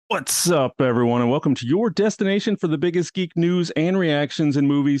What's up, everyone, and welcome to your destination for the biggest geek news and reactions in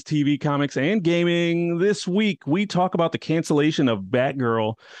movies, TV, comics, and gaming. This week, we talk about the cancellation of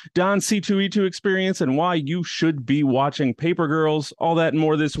Batgirl, Don's C2E2 experience, and why you should be watching Paper Girls. All that and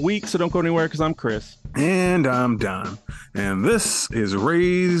more this week, so don't go anywhere because I'm Chris. And I'm Don. And this is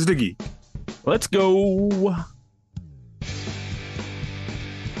Raised a Geek. Let's go.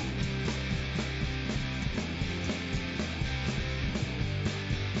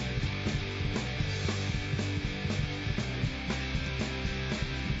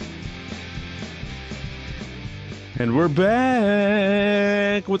 And we're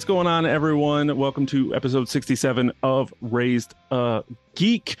back. What's going on, everyone? Welcome to episode 67 of Raised a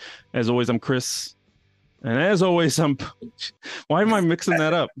Geek. As always, I'm Chris. And as always, why am I mixing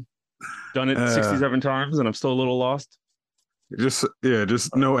that up? Done it 67 times and I'm still a little lost. Just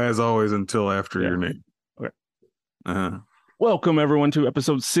know as always until after your name. Okay. Welcome, everyone, to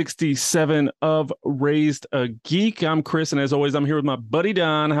episode 67 of Raised a Geek. I'm Chris, and as always, I'm here with my buddy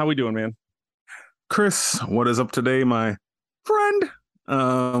Don. How we doing, man? Chris, what is up today, my friend?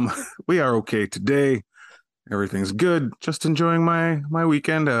 We are okay today. Everything's good. Just enjoying my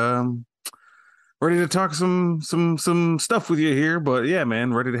weekend. Ready to talk some stuff with you here, but yeah,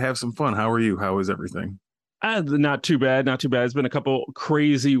 man, ready to have some fun. How are you? How is everything? Not too bad. Not too bad. It's been a couple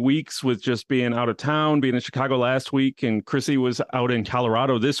crazy weeks with just being out of town, being in Chicago last week, and Chrissy was out in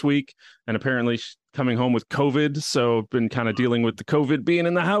Colorado this week, and apparently coming home with COVID. So been kind of dealing with the COVID, being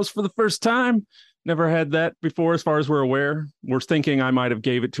in the house for the first time. Never had that before, as far as we're aware. We're thinking I might have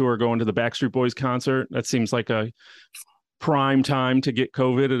gave it to her going to the Backstreet Boys concert. That seems like a prime time to get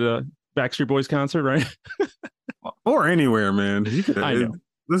COVID at a Backstreet Boys concert, right? Or anywhere, man. I know.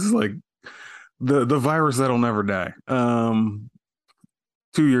 This is like the virus that'll never die.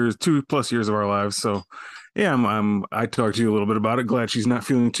 2+ years of our lives. So yeah, I talked to you a little bit about it. Glad she's not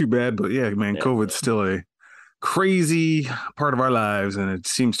feeling too bad, but yeah, man, yeah. COVID's still a crazy part of our lives, and it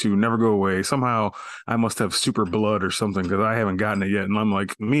seems to never go away. Somehow I must have super blood or something because I haven't gotten it yet, and I'm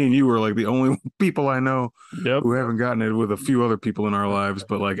like, me and you are like the only people I know who haven't gotten it, with a few other people in our lives.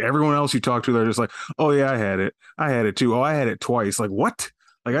 But like everyone else you talk to, they're just like, oh yeah, I had it too. Oh, I had it twice. Like what?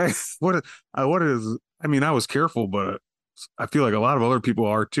 Like what is I mean, I was careful, but I feel like a lot of other people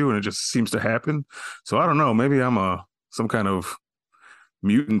are too, and it just seems to happen. So I don't know, maybe I'm some kind of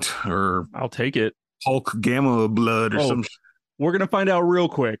mutant, or I'll take it. Hulk gamma blood or some. We're gonna find out real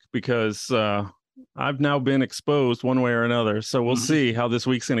quick because I've now been exposed one way or another. So we'll see how this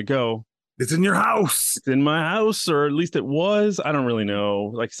week's gonna go. It's in your house. It's in my house, or at least it was. I don't really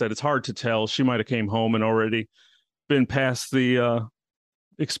know. Like I said, it's hard to tell. She might have came home and already been past the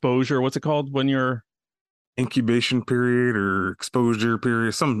exposure. What's it called when you're incubation period or exposure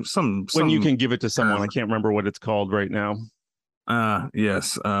period? Some when you can give it to someone. I can't remember what it's called right now.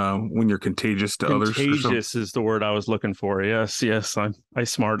 Yes. When you're contagious to others. Contagious is the word I was looking for. Yes. I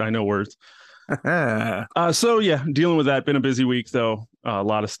smart. I know words. So yeah, dealing with that. Been a busy week though. A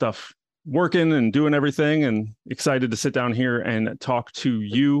lot of stuff working and doing everything, and excited to sit down here and talk to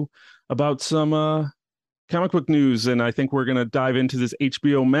you about some comic book news. And I think we're going to dive into this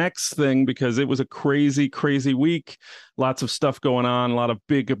HBO Max thing because it was a crazy, crazy week. Lots of stuff going on, a lot of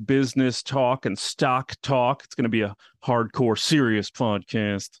big business talk and stock talk. It's going to be a hardcore, serious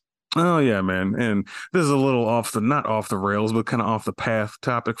podcast. Oh yeah, man. And this is a little not off the rails, but kind of off the path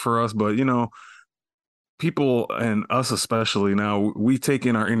topic for us. But you know, people, and us especially now, we take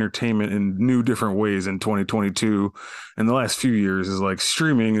in our entertainment in new different ways in 2022. And the last few years is like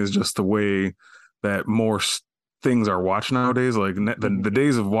streaming is just the way that more things are watched nowadays. Like the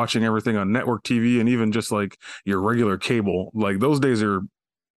days of watching everything on network TV and even just like your regular cable, like those days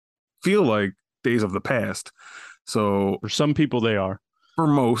feel like days of the past. So for some people they are. For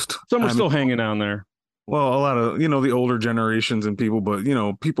most. Some are still hanging on there. Well, a lot of, the older generations and people, but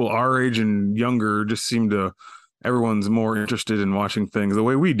people our age and younger just seem to, everyone's more interested in watching things the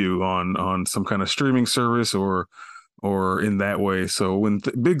way we do on some kind of streaming service or in that way. So when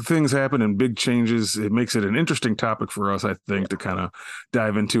big things happen and big changes, it makes it an interesting topic for us, I think, to kind of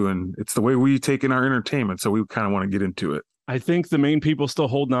dive into. And it's the way we take in our entertainment. So we kind of want to get into it. I think the main people still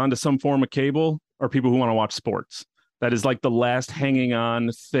holding on to some form of cable are people who want to watch sports. That is like the last hanging on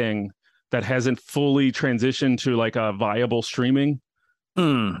thing that hasn't fully transitioned to like a viable streaming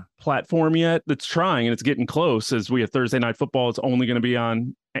platform yet. That's trying, and it's getting close. As we have Thursday Night Football, it's only going to be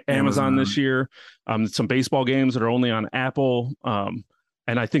on Amazon this year. Some baseball games that are only on Apple.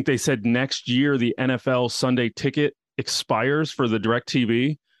 And I think they said next year the NFL Sunday ticket expires for the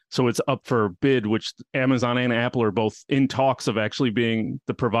DirecTV. So it's up for bid, which Amazon and Apple are both in talks of actually being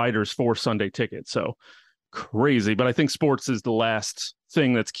the providers for Sunday tickets. So crazy. But I think sports is the last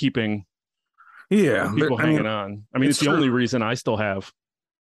thing that's keeping Yeah, people hanging on. I mean, it's the only reason I still have.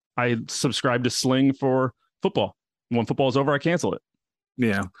 I subscribe to Sling for football. When football's over, I cancel it.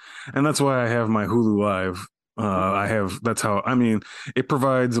 Yeah, and that's why I have my Hulu Live. That's how, I mean, it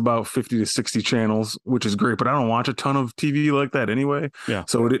provides about 50 to 60 channels, which is great, but I don't watch a ton of TV like that anyway. Yeah.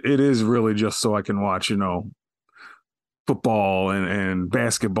 So it is really just so I can watch, football and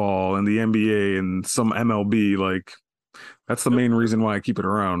basketball and the NBA and some MLB. Like, that's the main reason why I keep it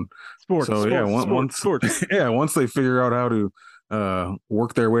around. Sports. Yeah, once they figure out how to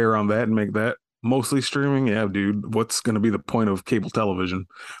work their way around that and make that mostly streaming, yeah, dude, what's going to be the point of cable television?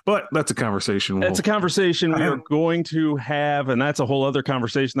 But that's a conversation. That's a conversation we are going to have, and that's a whole other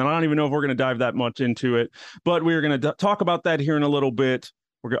conversation that I don't even know if we're going to dive that much into it, but we're going to talk about that here in a little bit.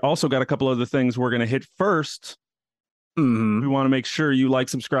 We're also got a couple other things we're going to hit first. We want to make sure you like,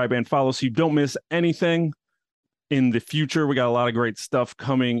 subscribe, and follow so you don't miss anything in the future. We got a lot of great stuff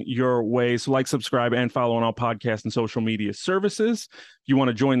coming your way. So like, subscribe, and follow on all podcast and social media services. If you want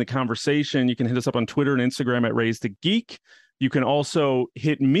to join the conversation, you can hit us up on Twitter and Instagram at Raised to Geek. You can also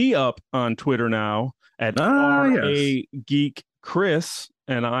hit me up on Twitter now at RA Geek Chris.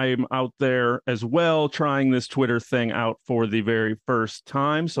 And I'm out there as well trying this Twitter thing out for the very first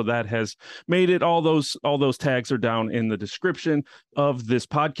time. So that has made it. All those tags are down in the description of this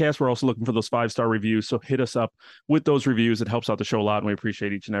podcast. We're also looking for those 5-star reviews. So hit us up with those reviews. It helps out the show a lot, and we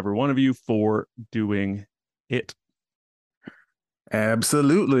appreciate each and every one of you for doing it.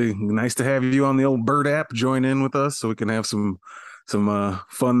 Absolutely. Nice to have you on the old Bird app. Join in with us so we can have some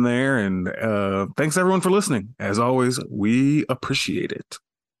fun there. And thanks everyone for listening. As always, we appreciate it.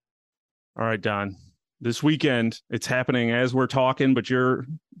 All right, Don. This weekend, it's happening as we're talking, but you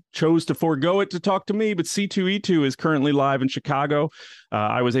chose to forego it to talk to me. But C2E2 is currently live in Chicago.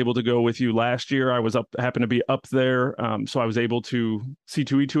 I was able to go with you last year. I was happened to be up there, so I was able to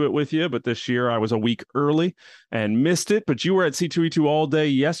C2E2 it with you. But this year, I was a week early and missed it. But you were at C2E2 all day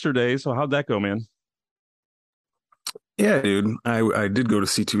yesterday. So how'd that go, man? Yeah, dude, I did go to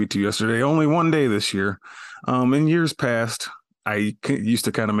C2E2 yesterday, only one day this year. In years past, I used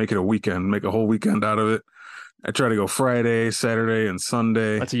to kind of make it a weekend, make a whole weekend out of it. I try to go Friday, Saturday, and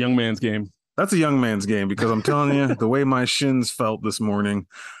Sunday. That's a young man's game. That's a young man's game, because I'm telling you, the way my shins felt this morning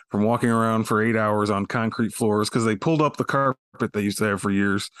from walking around for 8 hours on concrete floors, because they pulled up the carpet they used to have for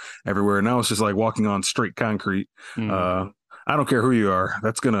years everywhere. Now it's just like walking on straight concrete. I don't care who you are.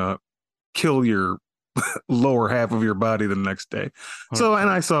 That's going to kill your lower half of your body the next day. So, and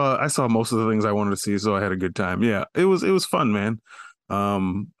I saw most of the things I wanted to see, so I had a good time. Yeah, it was fun, man.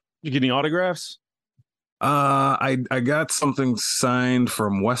 You get any autographs? I got something signed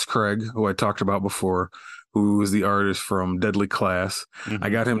from Wes Craig, who I talked about before, who is the artist from Deadly Class. I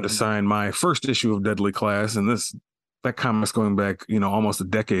got him to sign my first issue of Deadly Class, and that comic's going back, almost a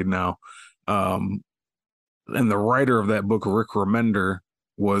decade now. And the writer of that book, Rick Remender,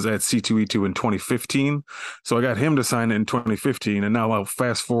 was at C2E2 in 2015. So I got him to sign it in 2015. And now I'll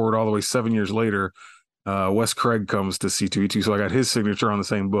fast forward all the way 7 years later. Wes Craig comes to C2E2. So I got his signature on the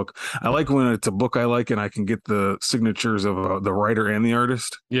same book. I like when it's a book I like and I can get the signatures of the writer and the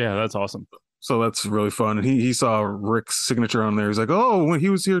artist. Yeah, that's awesome. So that's really fun. And he saw Rick's signature on there. He's like, oh, when he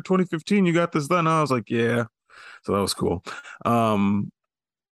was here 2015, you got this then? I was like, yeah. So that was cool. And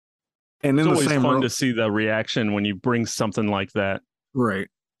then it's always fun to see the reaction when you bring something like that. Right.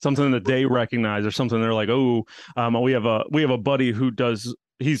 Something that they recognize, or something they're like, oh, we have a buddy who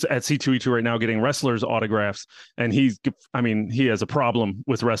he's at C2E2 right now getting wrestlers autographs, and he has a problem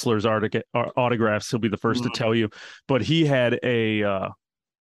with wrestlers autographs. He'll be the first to tell you, but he had a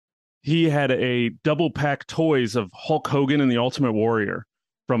double pack toys of Hulk Hogan and the Ultimate Warrior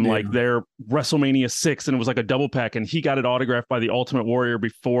from like their WrestleMania 6, and it was like a double pack, and he got it autographed by the Ultimate Warrior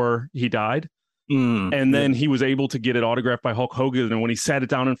before he died. And then he was able to get it autographed by Hulk Hogan. And when he sat it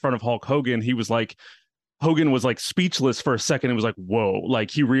down in front of Hulk Hogan, Hogan was like speechless for a second. It was like, whoa,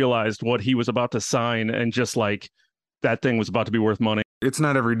 like he realized what he was about to sign, and just like that thing was about to be worth money. It's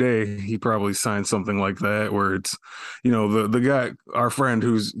not every day he probably signs something like that, where it's, the guy, our friend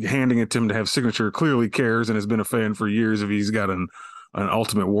who's handing it to him to have signature, clearly cares and has been a fan for years if he's got an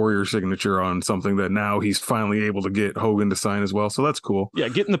Ultimate Warrior signature on something that now he's finally able to get Hogan to sign as well. So that's cool. Yeah,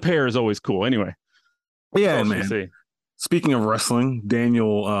 getting the pair is always cool. Anyway. Yeah, man. Speaking of wrestling,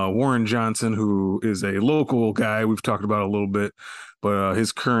 Daniel Warren Johnson, who is a local guy we've talked about a little bit, but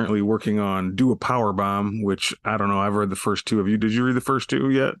he's currently working on Do a Power Bomb, which I don't know. I've read the first two of you. Did you read the first two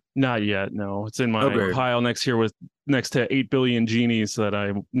yet? Not yet. No, it's in my pile next to 8 Billion Genies that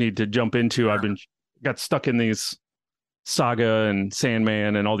I need to jump into. I've got stuck in these Saga and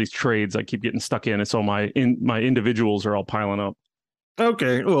Sandman and all these trades I keep getting stuck in, and so my individuals are all piling up.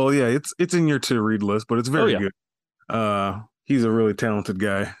 Okay, well, yeah, it's in your to read list, but it's Oh very yeah, good. He's a really talented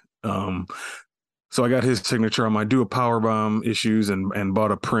guy. Um, so I got his signature on my Do a Powerbomb issues and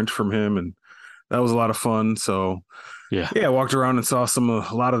bought a print from him, and that was a lot of fun. So yeah, yeah, I walked around and saw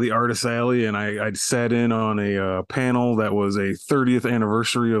a lot of the Artist Alley, and I sat in on a panel that was a 30th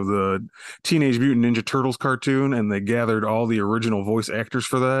anniversary of the Teenage Mutant Ninja Turtles cartoon, and they gathered all the original voice actors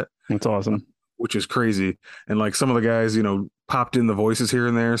for that, that's awesome. which is crazy. And like some of the guys, popped in the voices here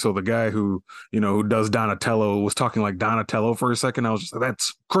and there. So the guy who does Donatello was talking like Donatello for a second. I was just like,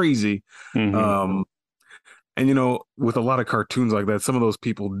 that's crazy. Hmm. Um, and with a lot of cartoons like that, some of those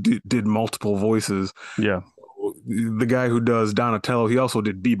people did multiple voices. Yeah. The guy who does Donatello, he also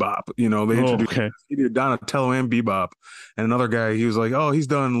did Bebop. They Oh, introduced okay. he did Donatello and Bebop. And another guy, he was like, oh, he's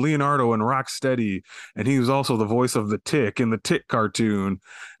done Leonardo and Rocksteady, and he was also the voice of the Tick in the Tick cartoon.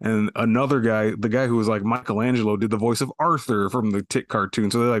 And another guy, the guy who was like Michelangelo, did the voice of Arthur from the Tick cartoon.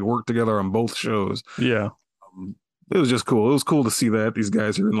 So they like worked together on both shows. Yeah. It was just cool. It was cool to see that these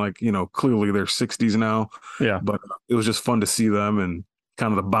guys are in like clearly their 60s now, Yeah. but it was just fun to see them and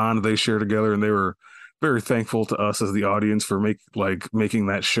kind of the bond they share together. And they were very thankful to us as the audience for making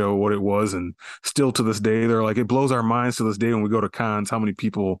that show what it was. And still to this day, they're like, it blows our minds to this day when we go to cons how many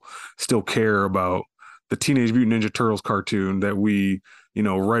people still care about the Teenage Mutant Ninja Turtles cartoon that we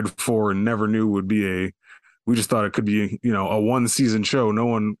read for and never knew would be a we just thought it could be a one season show. No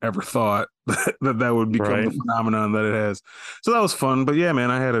one ever thought that would become the Right. phenomenon that it has. So that was fun. But yeah, man,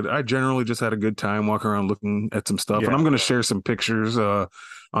 I generally just had a good time walking around looking at some stuff, and Yeah. I'm going to share some pictures on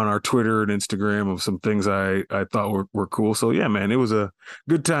our Twitter and Instagram of some things I thought were cool. So yeah, man, it was a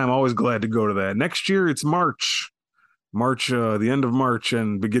good time. Always glad to go to that. Next year it's March, the end of March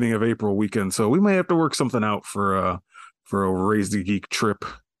and beginning of April weekend. So we may have to work something out for a Raise the Geek trip.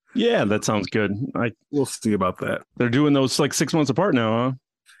 Yeah, that sounds good. We'll see about that. They're doing those like 6 months apart now, huh?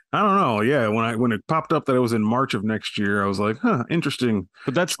 I don't know. Yeah, when it popped up that it was in March of next year, I was like, huh, interesting.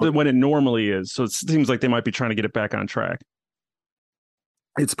 But that's when it normally is. So it seems like they might be trying to get it back on track.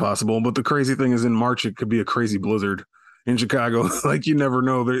 It's possible, but the crazy thing is in March it could be a crazy blizzard in Chicago. Like you never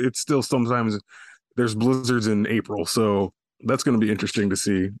know. It's still sometimes there's blizzards in April, so that's going to be interesting to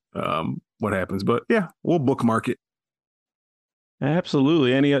see what happens. But yeah, we'll bookmark it.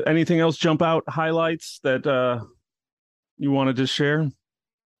 Absolutely. Anything else jump out highlights that you wanted to share?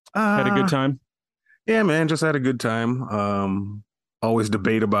 Had a good Uh time? yeah, man, just had a good time. Always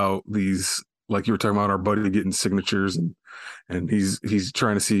debate about these, like you were talking about our buddy getting signatures and he's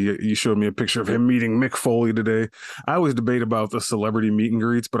trying to see. You showed me a picture of him meeting Mick Foley today. I always debate about the celebrity meet and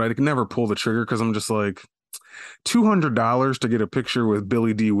greets, but I can never pull the trigger because I'm just like, $200 to get a picture with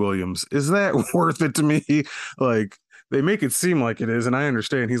Billy D. Williams. Is that worth it to me? Like they make it seem like it is, and I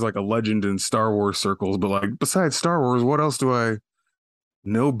understand he's like a legend in Star Wars circles, but like besides Star Wars, what else do I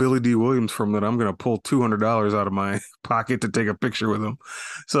know Billy D. Williams from that I'm gonna pull $200 out of my pocket to take a picture with him?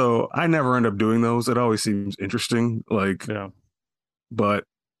 So I never end up doing those. It always seems interesting, like, Yeah. but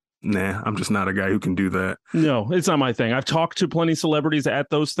nah, I'm just not a guy who can do that. No, it's not my thing. I've talked to plenty of celebrities at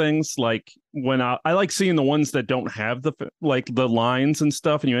those things. Like when I like seeing the ones that don't have the lines and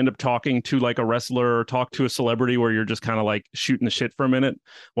stuff, and you end up talking to like a wrestler or talk to a celebrity where you're just kind of like shooting the shit for a minute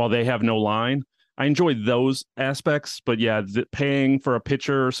while they have no line. I enjoy those aspects, but yeah, paying for a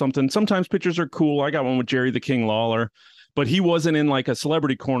picture or something. Sometimes pictures are cool. I got one with Jerry the King Lawler, but he wasn't in like a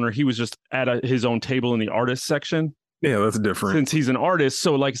celebrity corner. He was just at his own table in the artist section Yeah, that's different. since he's an artist.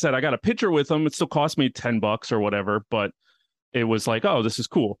 So like I said, I got a picture with him. It still cost me $10 or whatever, but it was like, oh, this is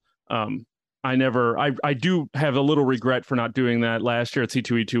cool. I do have a little regret for not doing that last year at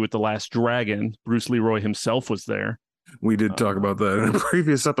C2E2 with The Last Dragon. Bruce Leroy himself was there. We did talk about that in a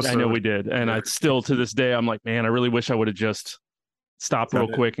previous episode. I know we did. And I still to this day, I'm like, man, I really wish I would have just stopped real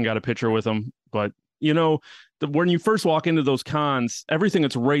quick and got a picture with him. But when you first walk into those cons, everything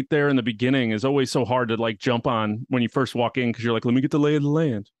that's right there in the beginning is always so hard to like jump on when you first walk in because you're like, let me get the lay of the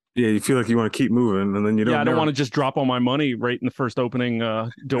land. Yeah, you feel like you want to keep moving, and then you don't. Yeah, I don't want to just drop all my money right in the first opening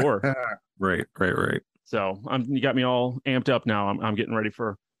door. Right. So you got me all amped up now. I'm getting ready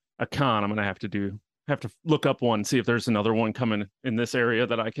for a con. I'm gonna have to look up one, see if there's another one coming in this area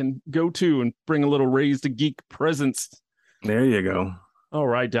that I can go to and bring a little Raised to Geek presence. There you go. All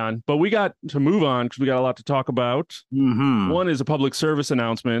right, Don. But we got to move on because we got a lot to talk about. Mm-hmm. One is a public service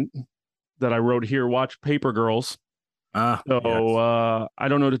announcement that I wrote here. Watch Paper Girls. So Yes. I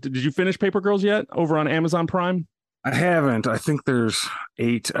don't know. Did you finish Paper Girls yet over on Amazon Prime? I haven't. I think there's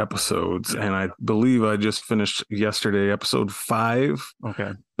 8 episodes, and I believe I just finished yesterday, episode 5.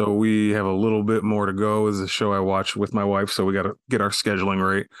 Okay. So we have a little bit more to go. Is a show I watch with my wife, so we got to get our scheduling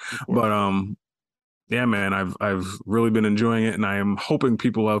right. But Yeah, man, I've really been enjoying it, and I am hoping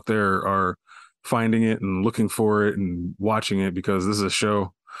people out there are finding it and looking for it and watching it, because this is a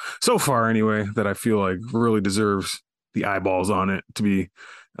show, so far anyway, that I feel like really deserves the eyeballs on it to be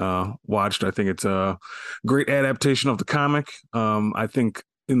watched. I think it's a great adaptation of the comic. I think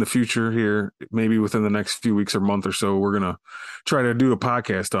in the future here, maybe within the next few weeks or month or so, we're gonna try to do a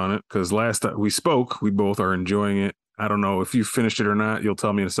podcast on it, because last time we spoke, we both are enjoying it. I don't know if you finished it or not. You'll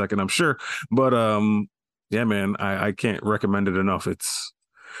tell me in a second, I'm sure. But yeah, man, I can't recommend it enough.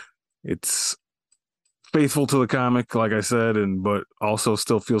 It's faithful to the comic, like I said, and but also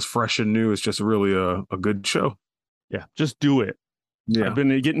still feels fresh and new. It's just really a good show. Yeah, just do it. I've Yeah.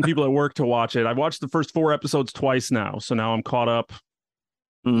 been getting people at work to watch it. I've watched the first 4 episodes twice now, so now I'm caught up.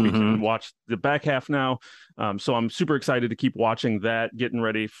 We Hmm. can watch the back half now. So I'm super excited to keep watching that, getting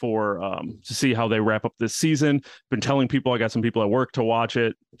ready for to see how they wrap up this season. Been telling people, I got some people at work to watch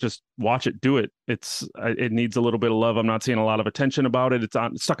it. Just watch it, do it. It needs a little bit of love. I'm not seeing a lot of attention about it.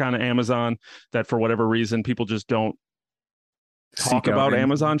 It's stuck on Amazon, that for whatever reason people just don't talk Seek out about any.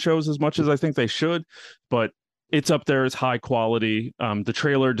 Amazon shows as much as I think they should, but it's up there. It's high quality. The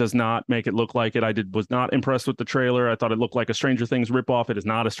trailer does not make it look like it. Was not impressed with the trailer. I thought it looked like a Stranger Things ripoff. It is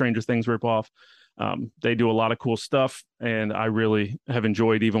not a Stranger Things ripoff. They do a lot of cool stuff, and I really have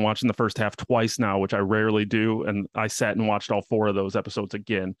enjoyed even watching the first half twice now, which I rarely do. And I sat and watched all 4 of those episodes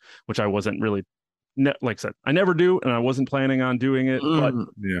again, which I wasn't really, like I said, I never do, and I wasn't planning on doing it, but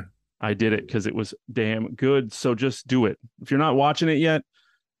Yeah. I did it because it was damn good. So just do it. If you're not watching it yet,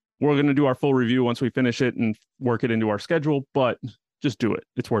 we're going to do our full review once we finish it and work it into our schedule, but just do it.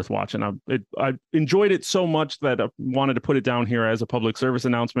 It's worth watching. I enjoyed it so much that I wanted to put it down here as a public service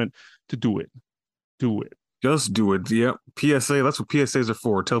announcement to do it. Do it. Just do it. Yep. PSA. That's what PSAs are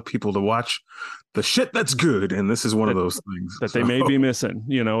for. Tell people to watch the shit that's good, and this is one of That, those things. that they may be missing,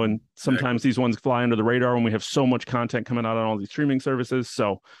 and Exactly. sometimes these ones fly under the radar when we have so much content coming out on all these streaming services.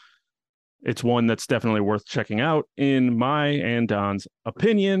 So it's one that's definitely worth checking out, in my and Don's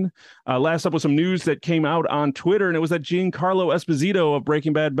opinion. Last up was some news that came out on Twitter, and it was that Giancarlo Esposito of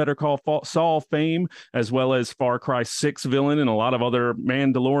Breaking Bad, Better Call Saul fame, as well as Far Cry 6 villain and a lot of other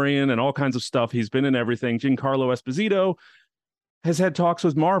Mandalorian and all kinds of stuff. He's been in everything. Giancarlo Esposito has had talks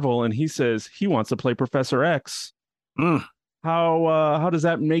with Marvel, and he says he wants to play Professor X. Mm. How does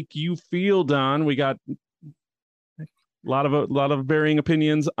that make you feel, Don? We got a lot of varying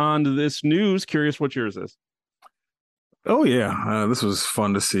opinions on this news. Curious what yours is. Oh yeah, this was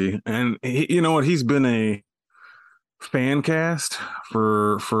fun to see, and you know what? He's been a fan cast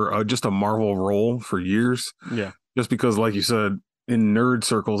for just a Marvel role for years. Yeah. Just because, like you said, in nerd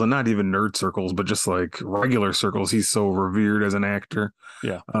circles, and not even nerd circles, but just like regular circles, he's so revered as an actor.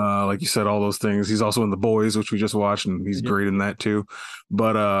 Yeah. Like you said, all those things. He's also in The Boys, which we just watched, and he's Yep. great in that too.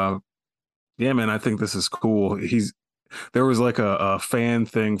 But yeah, man, I think this is cool. There was like a fan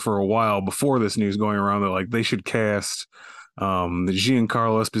thing for a while before this news going around that like they should cast the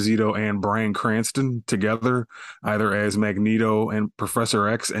Giancarlo Esposito and Bryan Cranston together, either as Magneto and Professor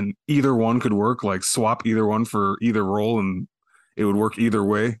X, and either one could work, like swap either one for either role, and it would work either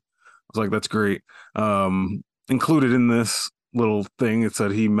way. I was like, that's great. Included in this little thing, it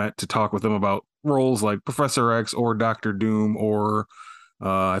said he met to talk with them about roles like Professor X or Doctor Doom, or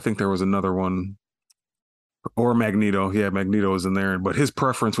I think there was another one, or Magneto. Yeah, Magneto is in there, but his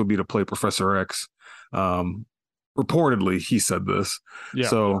preference would be to play Professor X. Um, Reportedly, he said this. Yeah.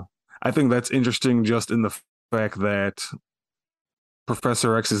 So I think that's interesting, just in the fact that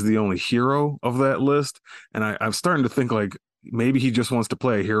Professor X is the only hero of that list. And I'm starting to think like maybe he just wants to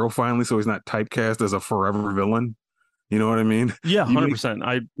play a hero finally, so he's not typecast as a forever villain. You know what I mean? Yeah. You 100%.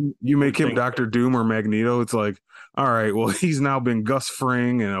 I you make would him think. Doctor Doom or Magneto, it's like, all right, well, he's now been Gus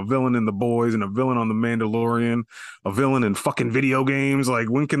Fring and a villain in The Boys and a villain on The Mandalorian, a villain in fucking video games. Like,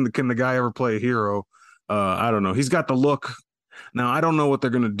 when can the guy ever play a hero? I don't know. He's got the look. Now, I don't know what they're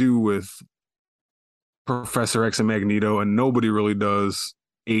gonna do with Professor X and Magneto, and nobody really does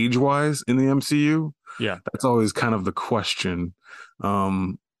age wise in the MCU. Yeah. That's always kind of the question.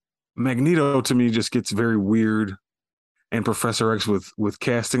 Um, Magneto to me just gets very weird, and Professor X with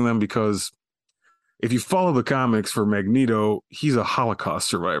casting them, because if you follow the comics for Magneto, he's a Holocaust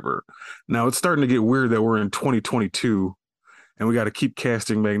survivor. Now it's starting to get weird that we're in 2022 and we got to keep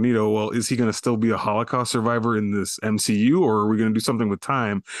casting Magneto. Well, is he going to still be a Holocaust survivor in this MCU, or are we going to do something with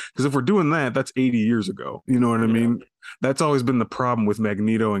time? Because if we're doing that, that's 80 years ago. You know what I Yeah. mean? That's always been the problem with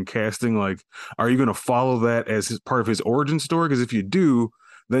Magneto and casting. Like, are you going to follow that as part of his origin story? Because if you do,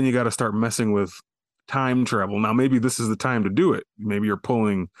 then you got to start messing with time travel. Now, maybe this is the time to do it. Maybe you're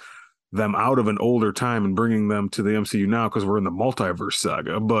pulling them out of an older time and bringing them to the MCU now because we're in the multiverse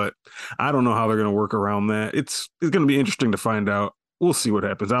saga. But I don't know how they're going to work around that. It's going to be interesting to find out. We'll see what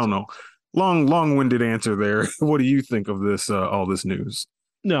happens. I don't know. Long-winded answer there. What do you think of this? All this news?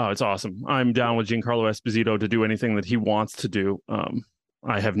 No, it's awesome. I'm down with Giancarlo Esposito to do anything that he wants to do.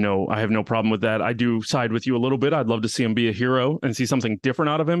 I have no problem with that. I do side with you a little bit. I'd love to see him be a hero and see something different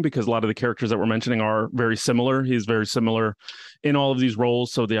out of him because a lot of the characters that we're mentioning are very similar. He's very similar in all of these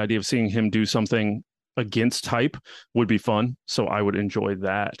roles. So the idea of seeing him do something against type would be fun. So I would enjoy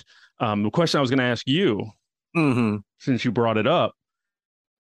that. The question I was going to ask you, since you brought it up,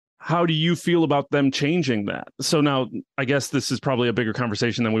 how do you feel about them changing that? So now I guess this is probably a bigger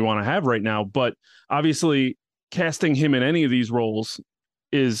conversation than we want to have right now, but obviously casting him in any of these roles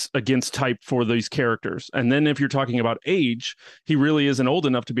is against type for these characters. And then if you're talking about age, he really isn't old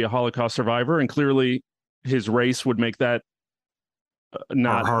enough to be a Holocaust survivor. And clearly his race would make that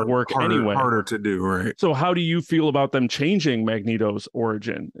not work anyway. Harder to do, right? So how do you feel about them changing Magneto's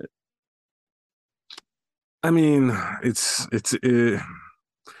origin? I mean, it's an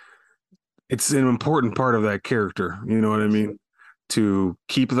important part of that character. You know what I mean? To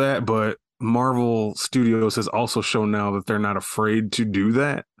keep that, but Marvel Studios has also shown now that they're not afraid to do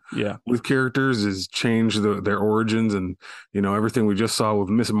that. Yeah, with characters is change their origins, and everything we just saw with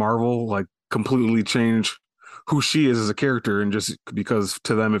Miss Marvel, like completely change who she is as a character, and just because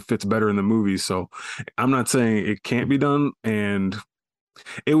to them it fits better in the movie. So I'm not saying it can't be done, and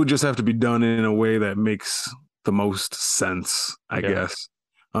it would just have to be done in a way that makes the most sense, I guess.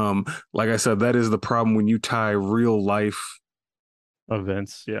 Like I said, that is the problem when you tie real life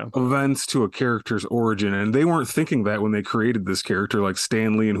events to a character's origin, and they weren't thinking that when they created this character. Like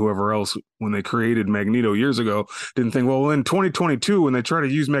Stan Lee and whoever else, when they created Magneto years ago, didn't think, well, in 2022 when they try to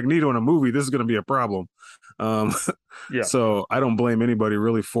use Magneto in a movie, this is going to be a problem. So I don't blame anybody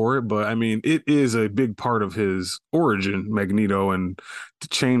really for it, but I mean, it is a big part of his origin, Magneto, and to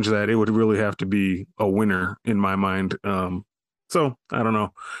change that, it would really have to be a winner in my mind. So I don't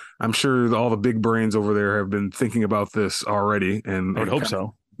know. I'm sure all the big brains over there have been thinking about this already. And I would hope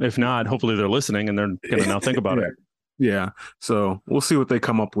so. If not, hopefully they're listening and they're going to now think about it. Yeah. So we'll see what they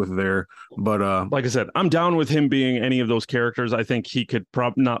come up with there. But like I said, I'm down with him being any of those characters. I think he could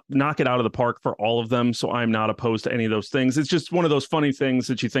probably not knock it out of the park for all of them. So I'm not opposed to any of those things. It's just one of those funny things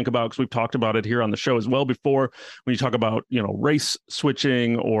that you think about because we've talked about it here on the show as well before. When you talk about, race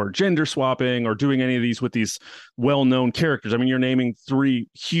switching or gender swapping or doing any of these with these well-known characters. I mean, you're naming three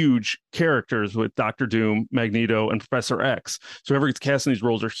huge characters with Doctor Doom, Magneto, and Professor X. So whoever gets cast in these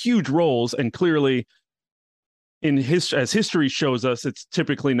roles are huge roles, and clearly as history shows us, it's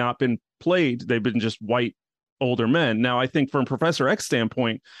typically not been played. They've been just white older men. Now, I think from Professor X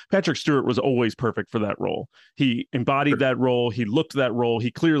standpoint, Patrick Stewart was always perfect for that role. He embodied that role. He looked that role. He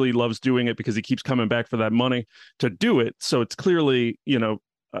clearly loves doing it because he keeps coming back for that money to do it. So it's clearly,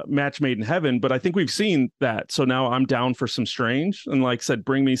 match made in heaven. But I think we've seen that. So now I'm down for some Strange. And like I said,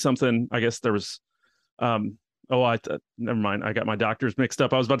 bring me something. I guess there was never mind. I got my doctors mixed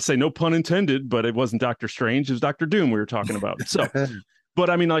up. I was about to say no pun intended, but it wasn't Doctor Strange. It was Doctor Doom we were talking about. So, but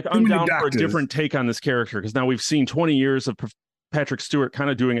I mean, like, I'm down for a different take on this character because now we've seen 20 years of Patrick Stewart kind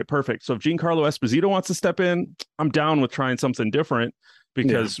of doing it perfect. So if Giancarlo Esposito wants to step in, I'm down with trying something different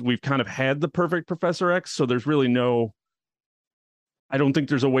because we've kind of had the perfect Professor X. So there's really I don't think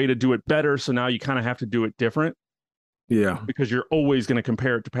there's a way to do it better. So now you kind of have to do it different. Yeah. Because you're always going to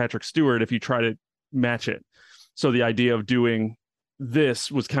compare it to Patrick Stewart if you try to match it. So the idea of doing this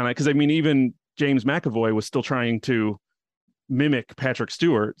was kind of, because I mean, even James McAvoy was still trying to mimic Patrick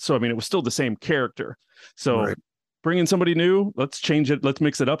Stewart. So, I mean, it was still the same character. So bring in somebody new, let's change it. Let's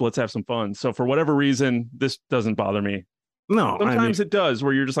mix it up. Let's have some fun. So for whatever reason, this doesn't bother me. No, sometimes it does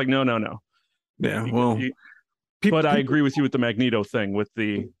where you're just like, no. Yeah. Well, but I agree with you with the Magneto thing with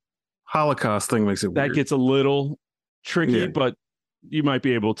the Holocaust thing makes it that weird. Gets a little tricky, but you might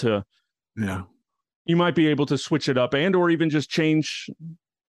be able to, you might be able to switch it up or even just change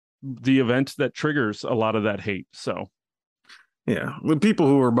the event that triggers a lot of that hate. So, yeah, the people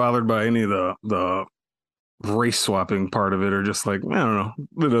who are bothered by any of the race swapping part of it are just like, I don't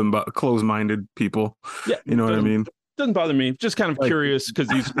know, close-minded people. Yeah, you know what I mean? Doesn't bother me. Just kind of curious because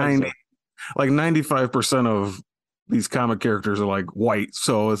these 95% of these comic characters are like white,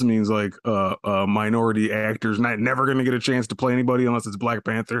 so this means like minority actors never going to get a chance to play anybody unless it's Black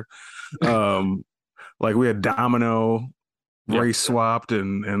Panther. Like we had Domino race swapped,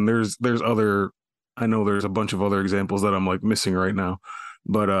 and there's other. I know there's a bunch of other examples that I'm like missing right now,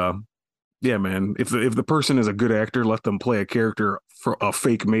 but yeah, man, if the person is a good actor, let them play a character for a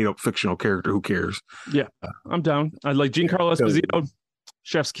fake made up fictional character. Who cares? Yeah, I'm down. I like Giancarlo Esposito.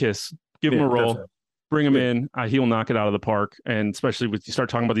 chef's kiss. Give him a role. Definitely. Bring him Yeah. in. He'll knock it out of the park. And especially with you start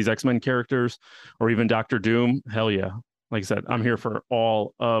talking about these X-Men characters or even Doctor Doom, hell yeah. Like I said, I'm here for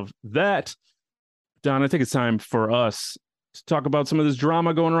all of that. Don, I think it's time for us to talk about some of this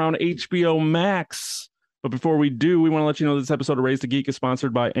drama going around HBO Max. But before we do, we want to let you know this episode of Raise the Geek is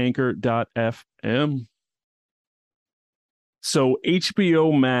sponsored by Anchor.fm. So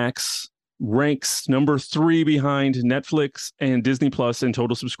HBO Max ranks number 3 behind Netflix and Disney Plus in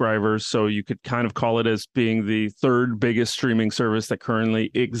total subscribers. So you could kind of call it as being the third biggest streaming service that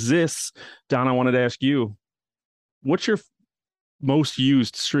currently exists. Don, I wanted to ask you, what's your most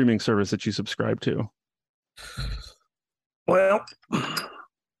used streaming service that you subscribe to? Well,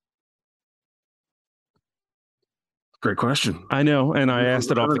 great question. I know, and I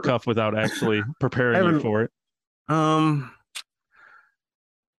asked it off the cuff without actually preparing you for it.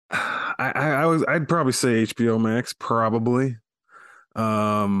 I'd probably say HBO Max, probably.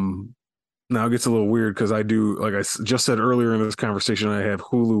 Now it gets a little weird because I do, like I just said earlier in this conversation, I have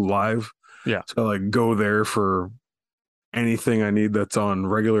Hulu Live. Yeah. So I like go there for anything I need that's on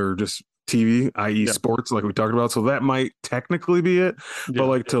regular just TV, i.e. sports, like we talked about. So that might technically be it. But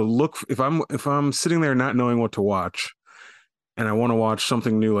like to look, if I'm sitting there not knowing what to watch and I want to watch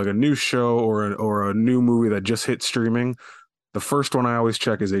something new, like a new show or a new movie that just hit streaming, the first one I always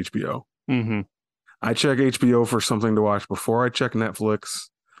check is HBO. Mm-hmm. I check HBO for something to watch before I check Netflix,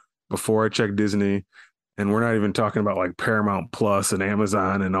 before I check Disney, and we're not even talking about like Paramount Plus and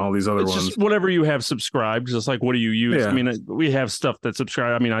Amazon and all these other ones. Just whatever you have subscribed, just like what do you use? Yeah. I mean, we have stuff that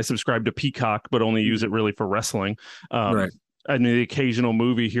subscribe. I mean, I subscribe to Peacock, but only use it really for wrestling. Right. And the occasional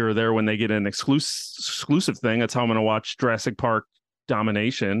movie here or there when they get an exclusive thing. That's how I'm going to watch Jurassic Park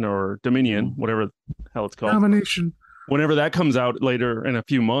Domination or Dominion, whatever the hell it's called. Domination. Whenever that comes out later in a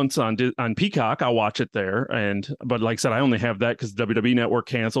few months on Peacock, I'll watch it there. But like I said, I only have that because WWE Network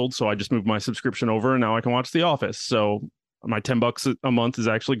canceled, so I just moved my subscription over, and now I can watch The Office. So my $10 a month is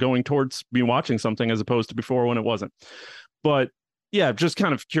actually going towards me watching something as opposed to before when it wasn't. But yeah, just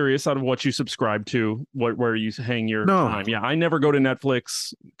kind of curious out of what you subscribe to, where you hang your time. Yeah, I never go to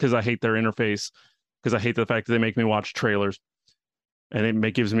Netflix because I hate their interface, because I hate the fact that they make me watch trailers, and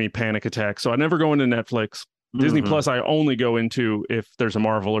it gives me panic attacks. So I never go into Netflix. Disney Plus, I only go into if there's a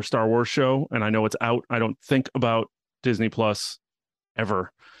Marvel or Star Wars show and I know it's out. I don't think about Disney Plus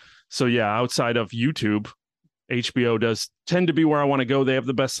ever. So yeah, outside of YouTube, HBO does tend to be where I want to go. They have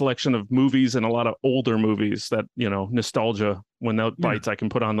the best selection of movies and a lot of older movies that, nostalgia, when that bites, I can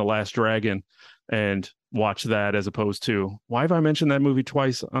put on The Last Dragon and watch that as opposed to, why have I mentioned that movie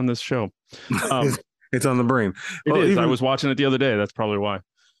twice on this show? It's on the brain. It is. I was watching it the other day. That's probably why.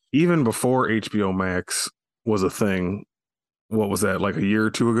 Even before HBO Max was a thing, what was that, like a year or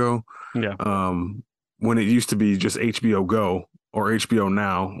two ago? Yeah. When it used to be just HBO Go or HBO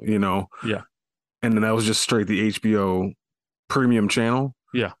Now, Yeah. And then that was just straight the HBO premium channel.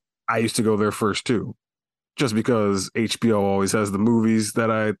 Yeah. I used to go there first too, just because HBO always has the movies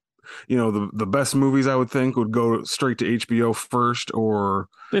that the best movies I would think would go straight to HBO first, or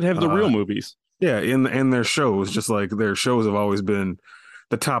they'd have the real movies. Yeah. And their shows, just like their shows have always been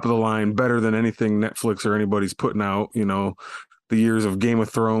the top of the line, better than anything Netflix or anybody's putting out. The years of Game of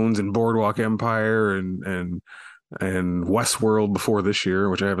Thrones and Boardwalk Empire and Westworld before this year,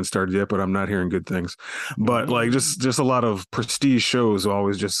 which I haven't started yet, but I'm not hearing good things. But like just a lot of prestige shows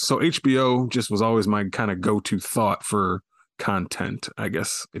always so HBO just was always my kind of go-to thought for content, I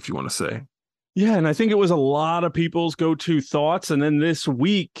guess, if you want to say. Yeah, and I think it was a lot of people's go-to thoughts. And then this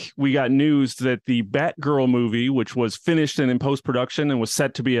week, we got news that the Batgirl movie, which was finished and in post-production and was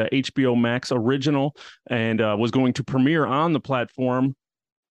set to be a HBO Max original and was going to premiere on the platform.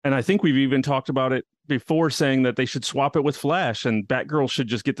 And I think we've even talked about it before, saying that they should swap it with Flash and Batgirl should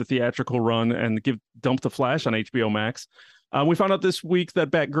just get the theatrical run and dump the Flash on HBO Max. We found out this week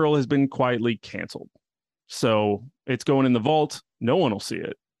that Batgirl has been quietly canceled. So it's going in the vault. No one will see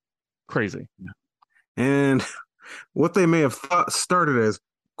it. Crazy. And what they may have started as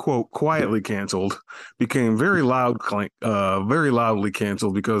quote quietly canceled became very loudly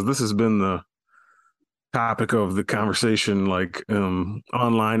canceled, because this has been the topic of the conversation, like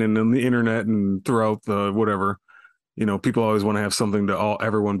online and on the internet and throughout the whatever. People always want to have something to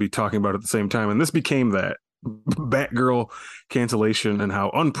everyone be talking about at the same time, and this became that Batgirl cancellation, and how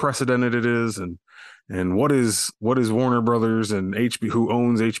unprecedented it is, and what is Warner Brothers and HBO, who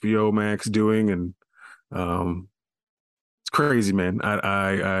owns HBO Max, doing? And it's crazy, man.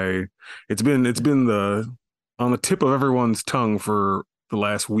 It's been on the tip of everyone's tongue for the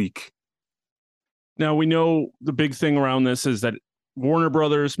last week. Now we know the big thing around this is that Warner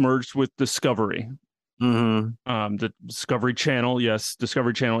Brothers merged with Discovery. Mm-hmm. The Discovery Channel, yes,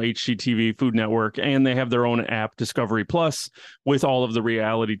 Discovery Channel, HGTV, Food Network, and they have their own app, Discovery Plus, with all of the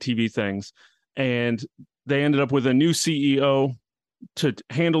reality TV things. And they ended up with a new CEO to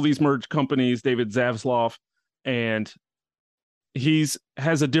handle these merged companies, David Zaslav, and he's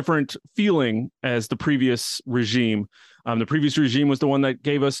has a different feeling as the previous regime. The previous regime was the one that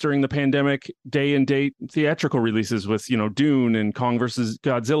gave us during the pandemic day and date theatrical releases with, Dune and Kong versus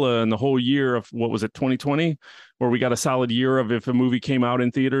Godzilla and the whole year of, what was it, 2020, where we got a solid year of, if a movie came out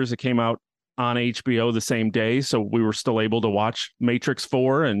in theaters, it came out on HBO the same day. So we were still able to watch Matrix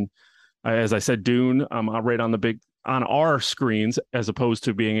 4 and, as I said, Dune right on our screens, as opposed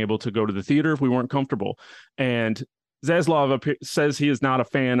to being able to go to the theater if we weren't comfortable. And Zaslav says he is not a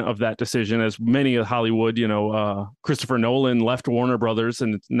fan of that decision, as many of Hollywood, Christopher Nolan left Warner Brothers,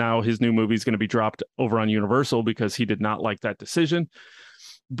 and now his new movie is going to be dropped over on Universal because he did not like that decision.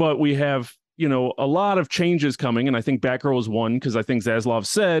 But we have, a lot of changes coming, and I think Batgirl is one, because I think Zaslav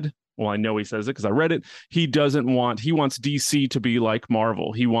said, well, I know he says it because I read it, he wants DC to be like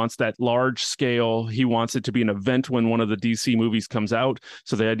Marvel. He wants that large scale. He wants it to be an event when one of the DC movies comes out.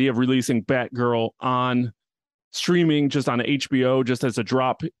 So the idea of releasing Batgirl on streaming just on HBO, just as a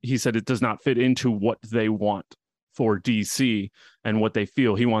drop, he said it does not fit into what they want for DC and what they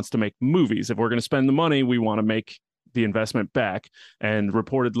feel. He wants to make movies. If we're going to spend the money, we want to make the investment back. And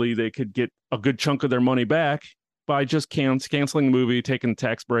reportedly, they could get a good chunk of their money back by just canceling the movie, taking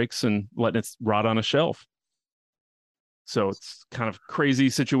tax breaks, and letting it rot on a shelf. So it's kind of crazy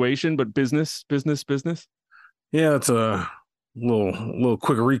situation, but business. Yeah, it's a little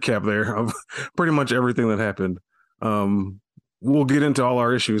quick recap there of pretty much everything that happened. We'll get into all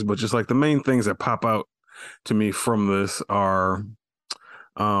our issues, but just like the main things that pop out to me from this are,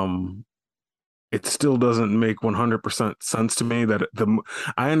 it still doesn't make 100% sense to me that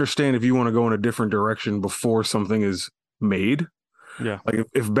I understand if you want to go in a different direction before something is made. Yeah. Like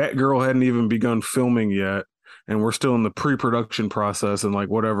if Batgirl hadn't even begun filming yet, and we're still in the pre-production process and like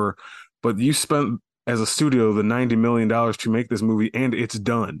whatever, but you spent as a studio the $90 million to make this movie and it's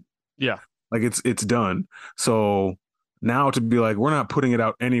done. Yeah. Like it's done. So now to be like, we're not putting it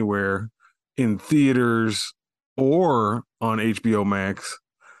out anywhere in theaters or on HBO Max,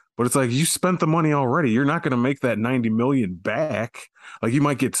 but it's like, you spent the money already. You're not going to make that 90 million back. Like, you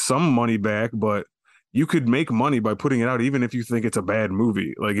might get some money back, but you could make money by putting it out, even if you think it's a bad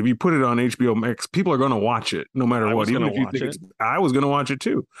movie. Like, if you put it on HBO Max, people are going to watch it no matter what. Even if you think I was going to watch it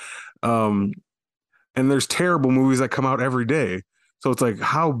too. And there's terrible movies that come out every day. So it's like,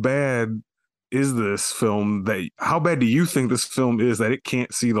 how bad is this film? How bad do you think this film is that it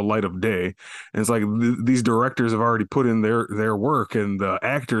can't see the light of day? And it's like, these directors have already put in their work, and the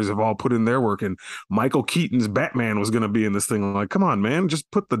actors have all put in their work, and Michael Keaton's Batman was going to be in this thing. Like, come on, man,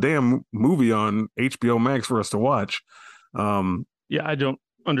 just put the damn movie on HBO Max for us to watch. Yeah, I don't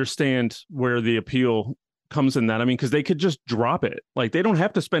understand where the appeal comes in that. I mean, because they could just drop it. Like, they don't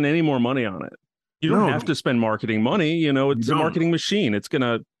have to spend any more money on it. You don't have to spend marketing money. It's a marketing machine.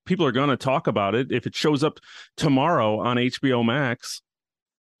 People are going to talk about it. If it shows up tomorrow on HBO Max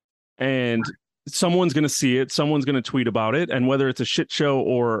and someone's going to see it, someone's going to tweet about it. And whether it's a shit show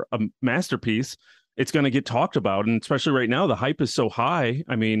or a masterpiece, it's going to get talked about. And especially right now, the hype is so high.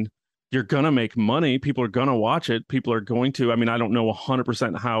 I mean, you're going to make money. People are going to watch it. People are going to, I mean, I don't know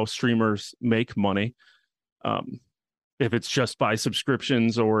 100% how streamers make money. If it's just by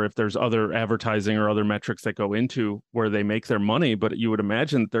subscriptions or if there's other advertising or other metrics that go into where they make their money, but you would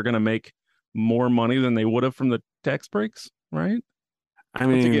imagine that they're going to make more money than they would have from the tax breaks, right? I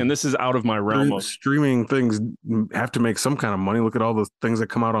mean, again, this is out of my realm. Streaming things have to make some kind of money. Look at all the things that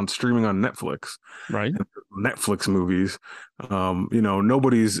come out on streaming on Netflix, right? Netflix movies.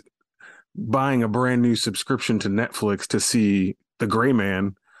 Nobody's buying a brand new subscription to Netflix to see The Gray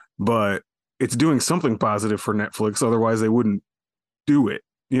Man, but it's doing something positive for Netflix. Otherwise, they wouldn't do it.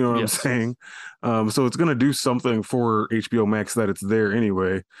 You know what I'm saying? So it's going to do something for HBO Max that it's there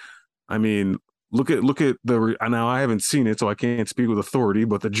anyway. I mean, look at now I haven't seen it, so I can't speak with authority,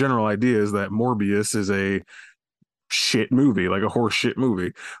 but the general idea is that Morbius is a shit movie, like a horse shit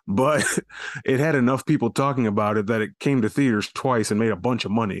movie, but it had enough people talking about it that it came to theaters twice and made a bunch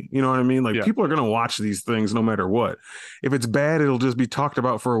of money. You know what I mean? Like, people are going to watch these things no matter what. If it's bad, it'll just be talked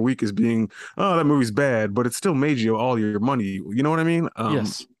about for a week as being, oh, that movie's bad, but it still made you all your money. You know what I mean?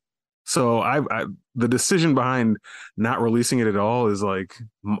 Yes. So the decision behind not releasing it at all is like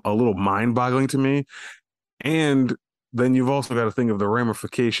a little mind-boggling to me. And then you've also got to think of the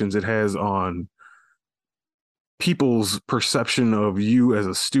ramifications it has on people's perception of you as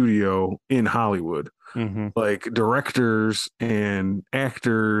a studio in Hollywood. Hmm. Like directors and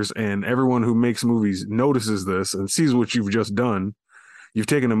actors and everyone who makes movies notices this and sees what you've just done. You've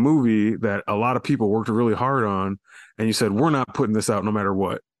taken a movie that a lot of people worked really hard on, and you said, we're not putting this out no matter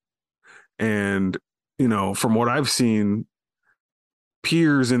what. And, from what I've seen,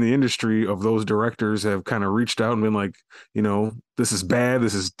 peers in the industry of those directors have kind of reached out and been like, this is bad,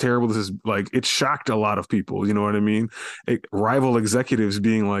 this is terrible, this is like, it shocked a lot of people, you know what I mean? Rival executives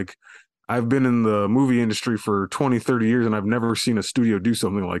being like, I've been in the movie industry for 20, 30 years and I've never seen a studio do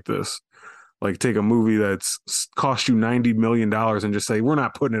something like this. Like take a movie that's cost you $90 million and just say, we're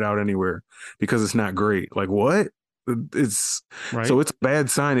not putting it out anywhere because it's not great. Like what? It's Right. so it's a bad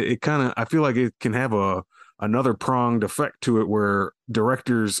sign. It kind of, I feel like it can have another pronged effect to it where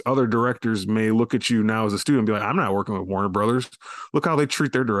other directors may look at you now as a student and be like, I'm not working with Warner Brothers. Look how they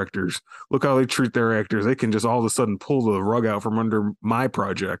treat their directors. Look how they treat their actors. They can just all of a sudden pull the rug out from under my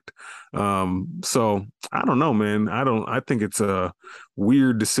project. So I don't know, man. I think it's a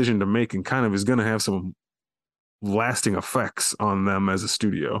weird decision to make and kind of is going to have some lasting effects on them as a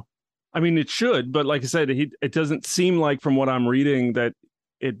studio. I mean, it should, but like I said, it doesn't seem like from what I'm reading that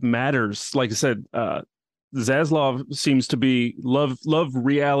it matters. Like I said, Zaslav seems to be love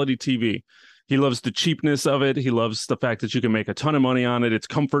reality TV. He loves the cheapness of it. He loves the fact that you can make a ton of money on it. It's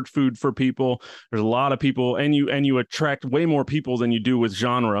comfort food for people. There's a lot of people, and you attract way more people than you do with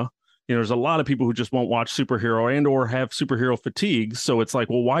genre. There's a lot of people who just won't watch superhero and or have superhero fatigue. So it's like,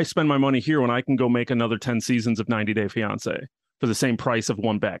 well, why spend my money here when I can go make another 10 seasons of 90 Day Fiance for the same price of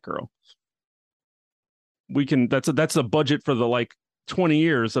one Batgirl? That's a budget for the like 20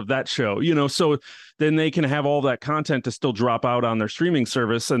 years of that show, so then they can have all that content to still drop out on their streaming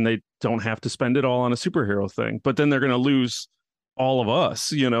service and they don't have to spend it all on a superhero thing. But then they're going to lose all of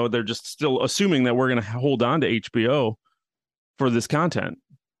us. They're just still assuming that we're going to hold on to HBO for this content.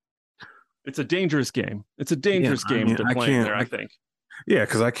 It's a dangerous game. It's a dangerous game to play there, I think. Yeah,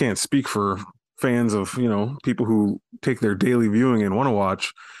 because I can't speak for fans of, people who take their daily viewing and want to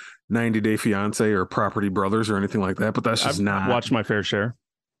watch 90 Day Fiance or Property Brothers or anything like that, but that's just not. I've watched my fair share.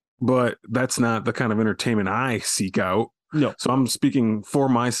 But that's not the kind of entertainment I seek out. No. So I'm speaking for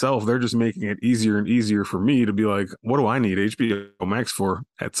myself. They're just making it easier and easier for me to be like, what do I need HBO Max for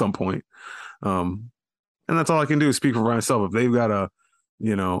at some point? And that's all I can do is speak for myself. If they've got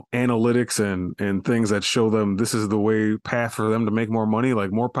analytics and things that show them this is the way path for them to make more money,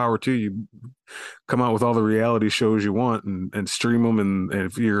 like more power to you. Come out with all the reality shows you want and stream them. And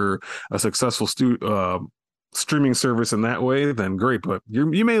if you're a successful streaming service in that way, then great. But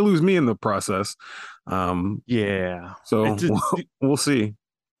you may lose me in the process. Yeah. So we'll see.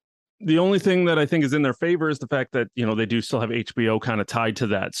 The only thing that I think is in their favor is the fact that, they do still have HBO kind of tied to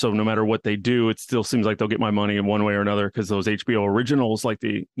that. So no matter what they do, it still seems like they'll get my money in one way or another because those HBO originals, like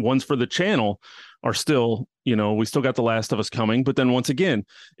the ones for the channel, are still, we still got The Last of Us coming. But then once again,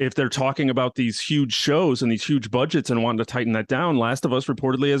 if they're talking about these huge shows and these huge budgets and wanting to tighten that down, Last of Us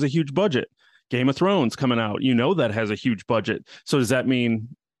reportedly has a huge budget. Game of Thrones coming out, that has a huge budget. So does that mean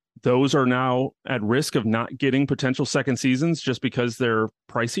those are now at risk of not getting potential second seasons just because they're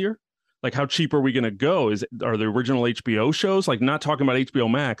pricier? Like, how cheap are we going to go? Are the original HBO shows, like, not talking about HBO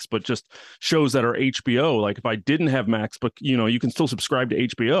Max, but just shows that are HBO? Like, if I didn't have Max, but you can still subscribe to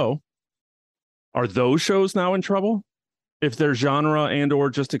HBO. Are those shows now in trouble if they're genre and or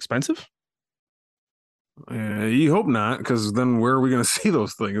just expensive? You hope not, because then where are we going to see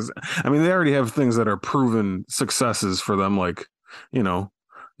those things? I mean, they already have things that are proven successes for them, like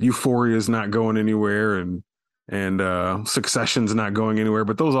Euphoria is not going anywhere, and Succession's not going anywhere,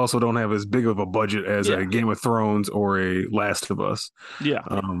 but those also don't have as big of a budget as a Game of Thrones or a Last of Us. Yeah.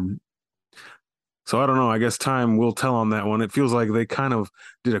 So I don't know. I guess time will tell on that one. It feels like they kind of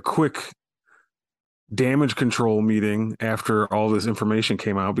did a quick damage control meeting after all this information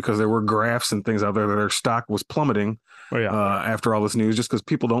came out because there were graphs and things out there that their stock was plummeting after all this news, just because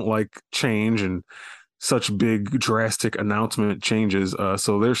people don't like change and such big drastic announcement changes.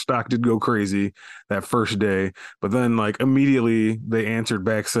 So their stock did go crazy that first day, but then like immediately they answered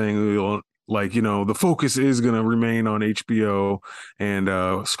back saying, the focus is going to remain on HBO and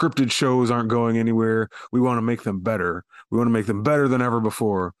scripted shows aren't going anywhere. We want to make them better. We want to make them better than ever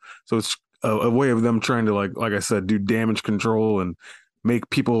before. So it's a way of them trying to like I said, do damage control and make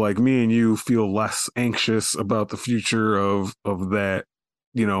people like me and you feel less anxious about the future of that,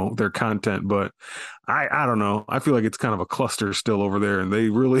 their content. But I don't know. I feel like it's kind of a cluster still over there, and they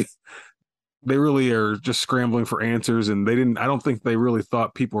really are just scrambling for answers. And I don't think they really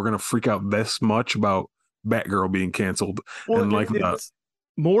thought people were going to freak out this much about Batgirl being canceled. Well, and it's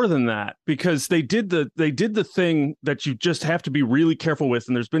more than that, because they did the thing that you just have to be really careful with.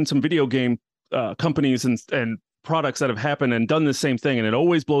 And there's been some video game companies and products that have happened and done the same thing, and it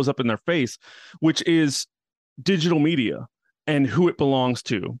always blows up in their face, which is digital media and who it belongs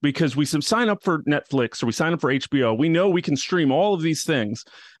to. Because we sign up for Netflix or we sign up for HBO, we know we can stream all of these things,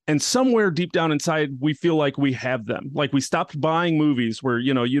 and somewhere deep down inside we feel like we have them. Like we stopped buying movies where,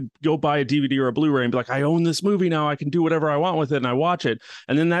 you know, you'd go buy a DVD or a Blu-ray and be like, I own this movie now, I can do whatever I want with it, and I watch it.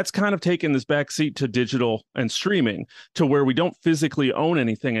 And then that's kind of taken this backseat to digital and streaming, to where we don't physically own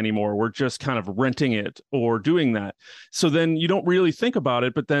anything anymore. We're just kind of renting it or doing that. So then you don't really think about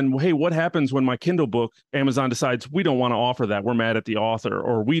it. But then, hey, what happens when my Kindle book, Amazon decides we don't want to offer that, we're mad at the author,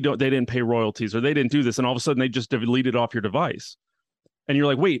 or they didn't pay royalties, or they didn't do this, and all of a sudden they just delete it off your device. And you're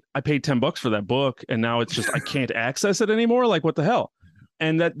like, wait, I paid $10 for that book, and now it's just I can't access it anymore. Like, what the hell?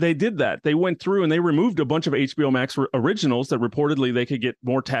 And that they did that. They went through and they removed a bunch of HBO Max originals that reportedly they could get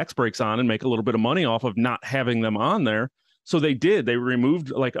more tax breaks on and make a little bit of money off of not having them on there. So they did. They removed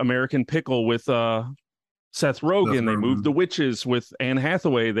like American Pickle with Seth Rogen. They moved The Witches with Anne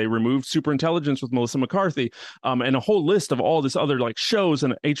Hathaway. They removed Superintelligence with Melissa McCarthy, and a whole list of all this other like shows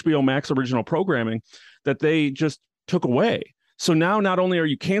and HBO Max original programming that they just took away. So now not only are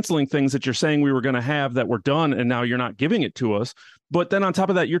you canceling things that you're saying we were going to have that were done, and now you're not giving it to us, but then on top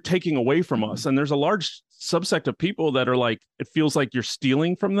of that, you're taking away from us. And there's a large subsect of people that are like, it feels like you're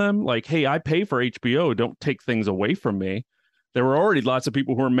stealing from them. Like, hey, I pay for HBO. Don't take things away from me. There were already lots of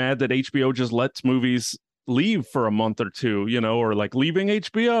people who are mad that HBO just lets movies leave for a month or two, you know, or like leaving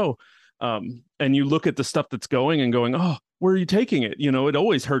HBO. And you look at the stuff that's going and going, oh, where are you taking it? You know, it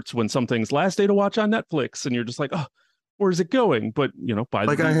always hurts when something's last day to watch on Netflix and you're just like, oh, where's it going? But you know, by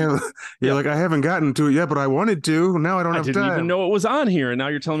like I have, like I haven't gotten to it yet, but I wanted to. Now I don't have time. I didn't even know it was on here, and now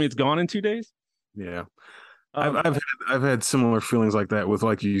you're telling me it's gone in 2 days. Yeah, I've had similar feelings like that with,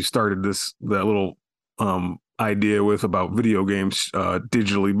 like, you started that little idea with about video games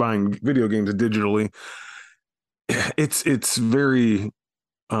digitally, buying video games digitally. It's very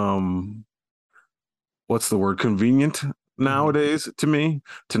what's the word, convenient nowadays to me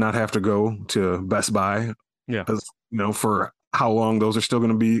to not have to go to Best Buy. Yeah, because, you know, for how long those are still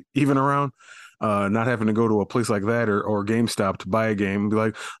going to be even around, not having to go to a place like that or GameStop to buy a game, be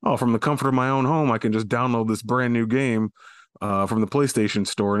like, oh, from the comfort of my own home, I can just download this brand new game from the PlayStation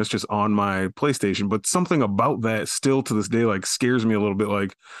store, and it's just on my PlayStation. But something about that still to this day, like, scares me a little bit.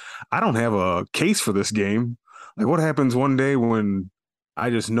 Like, I don't have a case for this game. Like, what happens one day when I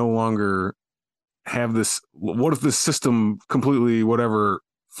just no longer have this? What if this system completely whatever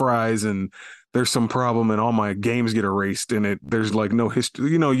fries and there's some problem and all my games get erased and there's like no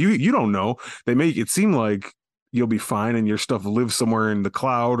history? You know, you don't know. They make it seem like you'll be fine and your stuff lives somewhere in the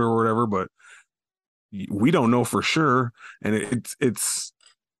cloud or whatever, but we don't know for sure. And it's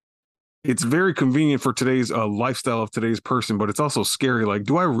very convenient for today's lifestyle of today's person, but it's also scary. Like,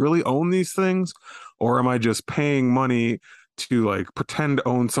 do I really own these things, or am I just paying money to like pretend to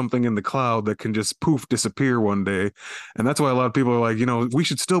own something in the cloud that can just poof disappear one day? And that's why a lot of people are like, you know, we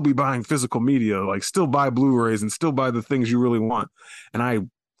should still be buying physical media, like still buy Blu-rays and still buy the things you really want. And I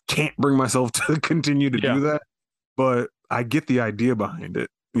can't bring myself to continue to do that, but I get the idea behind it.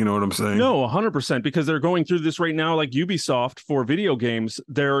 You know what I'm saying? No, 100%, because they're going through this right now. Like Ubisoft for video games,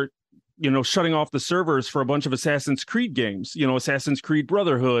 they're, you know, shutting off the servers for a bunch of Assassin's Creed games, you know, Assassin's Creed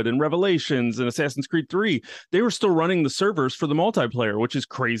Brotherhood and Revelations and Assassin's Creed 3. They were still running the servers for the multiplayer, which is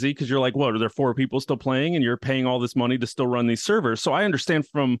crazy because you're like, what, are there 4 people still playing and you're paying all this money to still run these servers? So I understand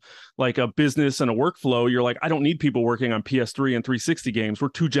from like a business and a workflow, you're like, I don't need people working on PS3 and 360 games. We're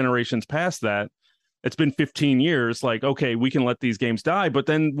 2 generations past that. It's been 15 years. Like, okay, we can let these games die. But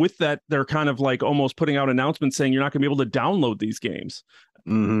then with that, they're kind of like almost putting out announcements saying you're not going to be able to download these games.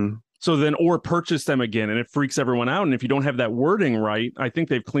 Mm-hmm. So then, or purchase them again, and it freaks everyone out. And if you don't have that wording right, I think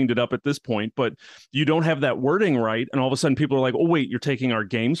they've cleaned it up at this point, but you don't have that wording right, and all of a sudden people are like, oh, wait, you're taking our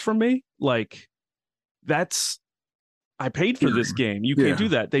games from me? Like, I paid for this game. You can't do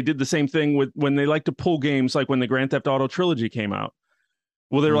that. They did the same thing with when they like to pull games, like when the Grand Theft Auto trilogy came out.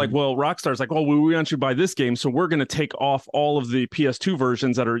 Well, they're like, well, Rockstar's like, oh, we want you to buy this game, so we're going to take off all of the PS2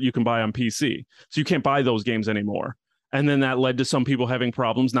 versions that you can buy on PC. So you can't buy those games anymore. And then that led to some people having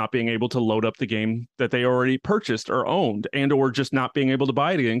problems not being able to load up the game that they already purchased or owned, and or just not being able to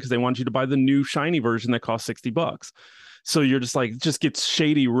buy it again because they want you to buy the new shiny version that costs $60. So you're just like, it just gets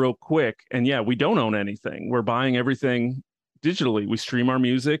shady real quick. And yeah, we don't own anything. We're buying everything digitally. We stream our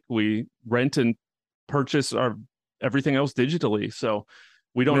music, we rent and purchase everything else digitally. So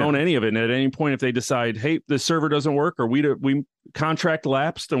we don't own any of it. And at any point, if they decide, hey, the server doesn't work, or we contract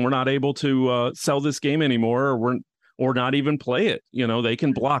lapsed and we're not able to sell this game anymore, or not even play it, you know, they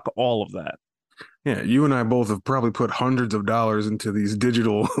can block all of that. Yeah, you and I both have probably put hundreds of dollars into these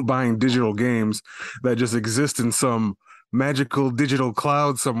digital buying digital games that just exist in some magical digital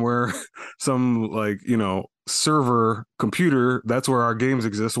cloud somewhere, some like, server computer. That's where our games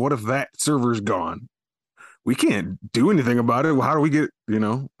exist. What if that server's gone? We can't do anything about it. Well, how do we get,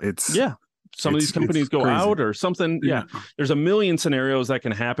 it's Yeah. Some of these it's companies go crazy. out or something. Yeah. Yeah. There's a million scenarios that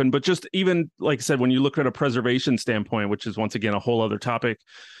can happen. But just even, like I said, when you look at a preservation standpoint, which is once again a whole other topic.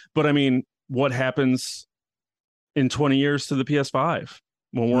 But I mean, what happens in 20 years to the PS5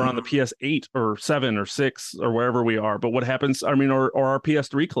 when we're on the PS8 or 7 or 6 or wherever we are? But what happens, I mean, or our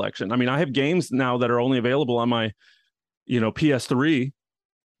PS3 collection? I mean, I have games now that are only available on my, PS3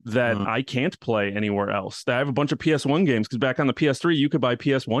 that Mhm. I can't play anywhere else. I have a bunch of PS1 games because back on the PS3, you could buy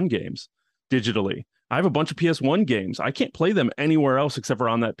PS1 games digitally. I have a bunch of PS1 games. I can't play them anywhere else except for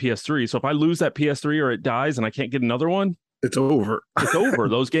on that PS3. So if I lose that PS3 or it dies and I can't get another one, It's over. it's over.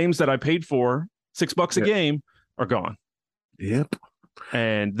 Those games that I paid for $6 a Yeah. game are gone. Yep.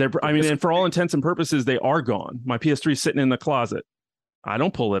 And I mean, and for all intents and purposes, they are gone. My PS3 is sitting in the closet. I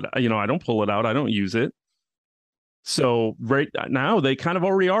don't pull it, I don't pull it out. I don't use it. So right now they kind of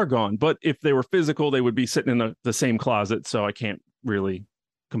already are gone. But if they were physical, they would be sitting in the same closet. So I can't really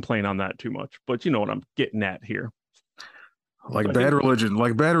complain on that too much. But you know what I'm getting at here. Like So I Bad think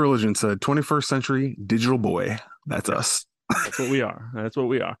Religion, said, 21st century digital boy. That's yeah, us. that's what we are. That's what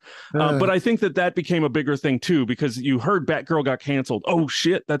we are. Uh, But I think that became a bigger thing too, because you heard Batgirl got canceled. Oh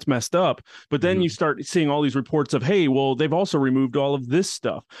shit, that's messed up. But then you start seeing all these reports of, hey, well, they've also removed all of this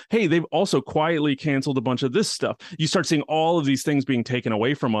stuff. Hey, they've also quietly canceled a bunch of this stuff. You start seeing all of these things being taken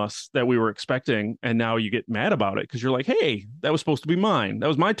away from us that we were expecting, and now you get mad about it because you're like, hey, that was supposed to be mine. That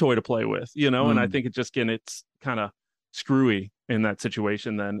was my toy to play with, And I think it's kind of screwy in that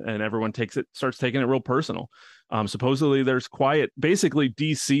situation then, and everyone starts taking it real personal. Supposedly there's basically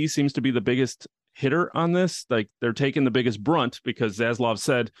DC seems to be the biggest hitter on this. Like they're taking the biggest brunt because Zaslav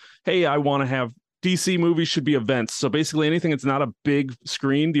said, hey, I want to have DC movies should be events. So basically anything that's not a big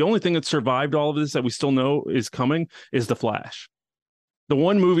screen, the only thing that survived all of this that we still know is coming is The Flash. The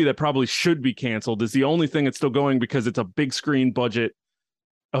one movie that probably should be canceled is the only thing that's still going because it's a big screen budget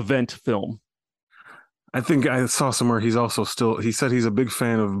event film. I think I saw somewhere he said he's a big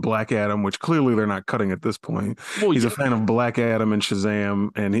fan of Black Adam, which clearly they're not cutting at this point. Well, He's a yeah, fan of Black Adam and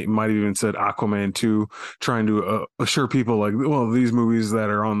Shazam, and he might have even said Aquaman 2, trying to assure people like, well, these movies that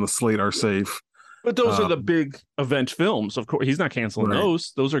are on the slate are safe. but those are the Um, big event films. Of course, he's not canceling right,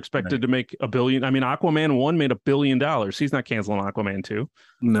 those. Those are expected right. to make $1 billion. I mean, Aquaman 1 made $1 billion. He's not canceling Aquaman 2.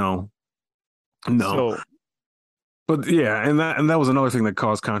 No, no. So, But yeah, and that was another thing that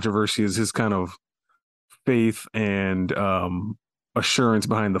caused controversy is his kind of faith and assurance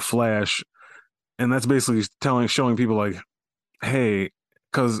behind the Flash, and that's basically showing people like, hey,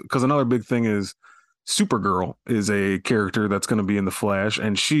 because another big thing is Supergirl is a character that's going to be in the Flash,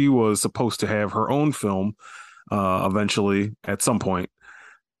 and she was supposed to have her own film eventually at some point.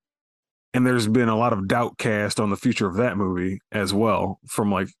 And there's been a lot of doubt cast on the future of that movie as well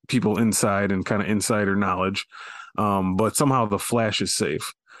from like people inside and kind of insider knowledge. But somehow the Flash is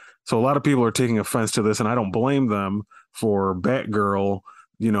safe. So a lot of people are taking offense to this, and I don't blame them for Batgirl.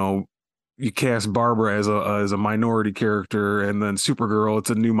 You know, you cast Barbara as a minority character, and then Supergirl,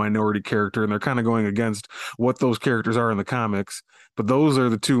 it's a new minority character, and they're kind of going against what those characters are in the comics. But those are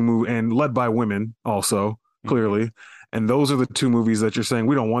the two and led by women also mhm. clearly, and those are the two movies that you're saying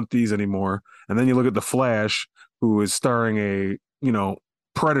we don't want these anymore. And then you look at the Flash, who is starring a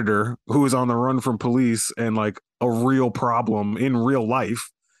predator who is on the run from police and like a real problem in real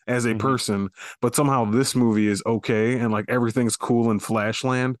life as a Mhm. person, but somehow this movie is okay and like everything's cool in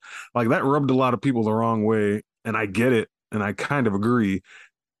Flashland. Like that rubbed a lot of people the wrong way, and I get it, and I kind of agree.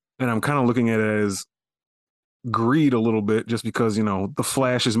 And I'm kind of looking at it as greed a little bit, just because the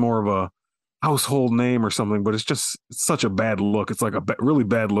Flash is more of a household name or something, but it's just such a bad look. It's like a really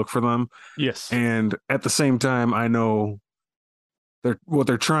bad look for them. Yes. And at the same time, I know what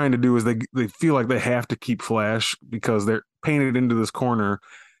they're trying to do is they feel like they have to keep Flash because they're painted into this corner,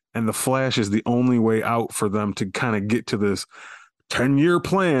 and the Flash is the only way out for them to kind of get to this 10-year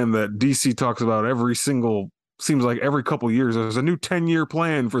plan that DC talks about seems like every couple years there's a new 10-year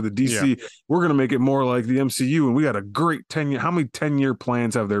plan for the Yeah. DC. We're going to make it more like the MCU, and we got a great 10-year. How many 10-year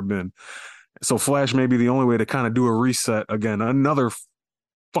plans have there been? So Flash may be the only way to kind of do a reset again, another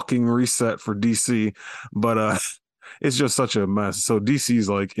fucking reset for DC, but it's just such a mess. So DC's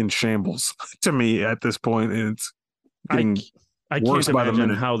like in shambles to me at this point, and it's I getting I can't worse by the imagine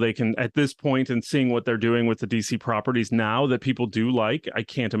minute. how they can at this point and seeing what they're doing with the DC properties now that people do like. I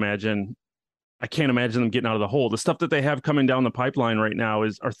can't imagine I can't imagine them getting out of the hole. The stuff that they have coming down the pipeline right now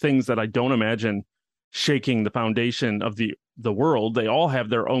are things that I don't imagine shaking the foundation of the world. They all have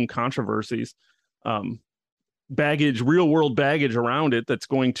their own controversies, baggage, real world baggage around it that's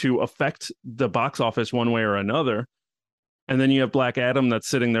going to affect the box office one way or another. And then you have Black Adam that's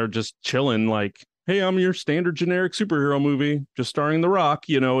sitting there just chilling, like, hey, I'm your standard generic superhero movie, just starring The Rock.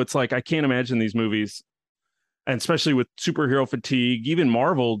 It's like I can't imagine these movies, and especially with superhero fatigue, even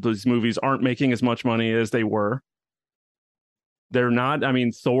Marvel, these movies aren't making as much money as they were. They're not. I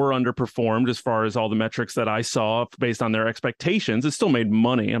mean, Thor underperformed as far as all the metrics that I saw based on their expectations. It still made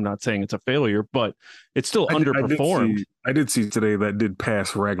money. I'm not saying it's a failure, but it still underperformed. I did see today that did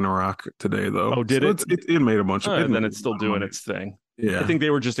pass Ragnarok today, though. Oh, did it? It made a bunch of. Then it's still doing its thing. Yeah, I think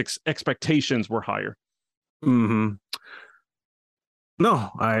they were just expectations were higher. Mm-hmm. No,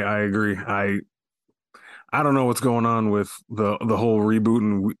 I agree. I don't know what's going on with the whole reboot,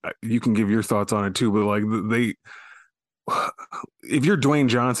 and you can give your thoughts on it too. But like if you're Dwayne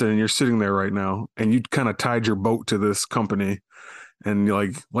Johnson and you're sitting there right now, and you kind of tied your boat to this company, and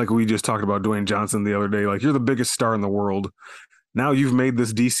like we just talked about Dwayne Johnson the other day, like you're the biggest star in the world. Now you've made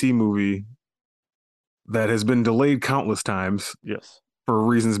this DC movie that has been delayed countless times, yes, for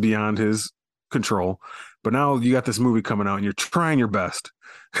reasons beyond his control. But now you got this movie coming out, and you're trying your best,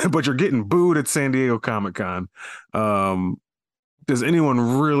 but you're getting booed at San Diego Comic-Con. Does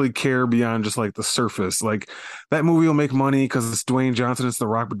anyone really care beyond just like the surface? Like that movie will make money because it's Dwayne Johnson, it's The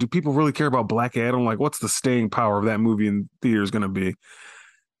Rock, but do people really care about Black Adam? Like, what's the staying power of that movie in theaters going to be?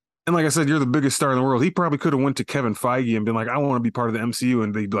 And like I said, you're the biggest star in the world. He probably could have went to Kevin Feige and been like, I want to be part of the MCU,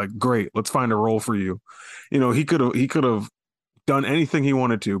 and they'd be like, great, let's find a role for you. He could have done anything he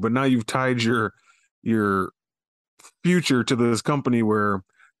wanted to, but now you've tied your future to this company where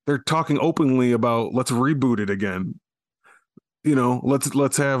they're talking openly about let's reboot it again.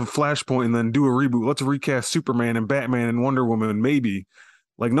 Let's have Flashpoint and then do a reboot. Let's recast Superman and Batman and Wonder Woman. Maybe,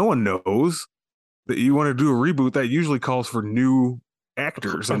 like, no one knows that you want to do a reboot. That usually calls for new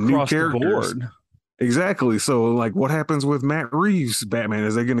actors and new characters. Exactly. So, like, what happens with Matt Reeves' Batman?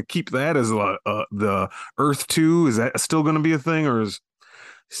 Is they going to keep that as the Earth 2? Is that still going to be a thing, or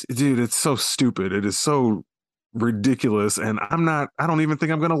dude? It's so stupid. It is so ridiculous, and I don't even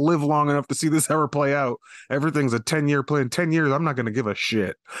think I'm gonna live long enough to see this ever play out. Everything's a 10-year plan. 10 years, I'm not gonna give a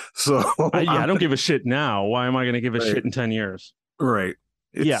shit. So I don't give a shit now. Why am I gonna give a shit in 10 years? Right.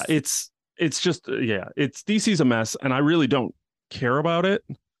 It's just it's DC's a mess, and I really don't care about it,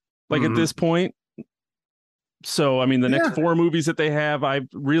 like, at this point. So I mean, the next 4 movies that they have, I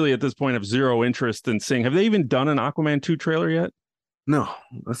really at this point have zero interest in seeing. Have they even done an Aquaman 2 trailer yet? No,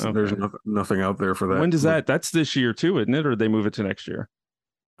 there's nothing out there for that. When does that's this year too, isn't it? Or they move it to next year?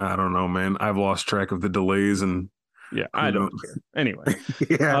 I don't know, man. I've lost track of the delays, and I don't care. Anyway,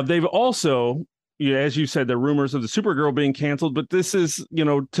 yeah. They've also, as you said, the rumors of the Supergirl being canceled, but this is,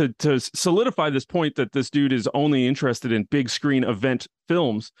 to solidify this point that this dude is only interested in big screen event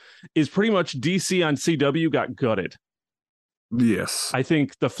films, is pretty much DC on CW got gutted. Yes. I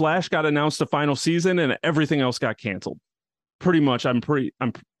think The Flash got announced a final season and everything else got canceled. Pretty much. I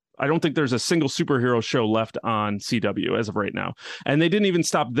don't think there's a single superhero show left on CW as of right now. And they didn't even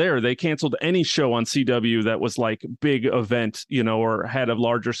stop there. They canceled any show on CW that was like big event, or had a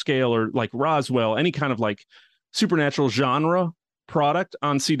larger scale, or like Roswell, any kind of like supernatural genre product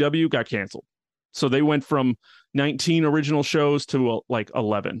on CW got canceled. So they went from 19 original shows to like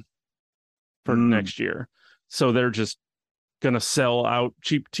 11 for next year. So they're just going to sell out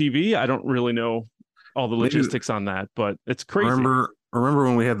cheap TV. I don't really know all the logistics on that, but it's crazy. Remember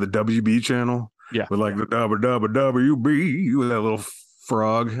when we had the WB channel? Yeah. With like the WB with that little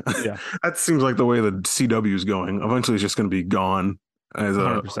frog. Yeah. That seems like the way the CW is going. Eventually it's just going to be gone as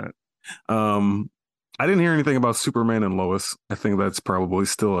 100%. I didn't hear anything about Superman and Lois. I think that's probably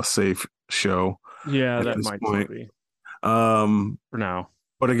still a safe show. Yeah, that might be. For now.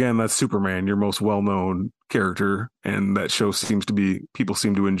 But again, that's Superman, your most well-known character, and that show people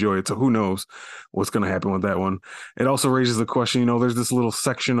seem to enjoy it. So who knows what's going to happen with that one? It also raises the question, there's this little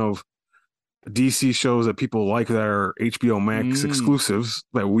section of DC shows that people like that are HBO Max exclusives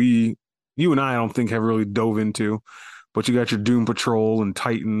that you and I don't think have really dove into. But you got your Doom Patrol and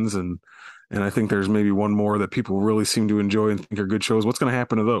Titans, and I think there's maybe one more that people really seem to enjoy and think are good shows. What's going to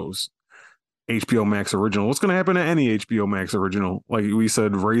happen to those? HBO Max original. What's going to happen to any HBO Max original? Like we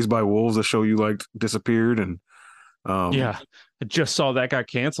said, Raised by Wolves, a show you liked, disappeared, and I just saw that got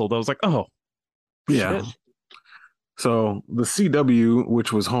canceled. I was like, oh, yeah. Shit. So the CW,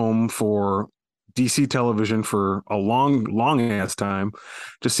 which was home for DC television for a long ass time,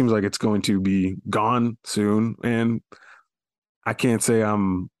 just seems like it's going to be gone soon. And I can't say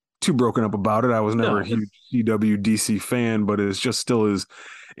I'm too broken up about it. I was never No. a huge CW DC fan, but it's just still is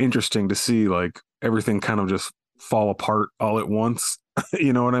interesting to see like everything kind of just fall apart all at once.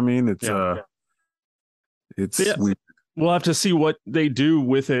 You know what I mean? It's Yeah. weird. We'll have to see what they do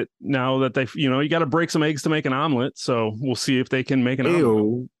with it now that they, you got to break some eggs to make an omelet. So we'll see if they can make an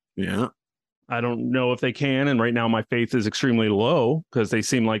omelet. Yeah. I don't know if they can. And right now my faith is extremely low because they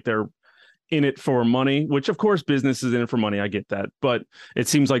seem like they're in it for money, which of course business is in it for money. I get that. But it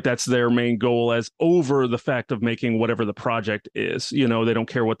seems like that's their main goal as over the fact of making whatever the project is. They don't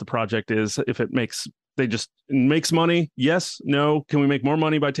care what the project is. If it makes money. Yes. No. Can we make more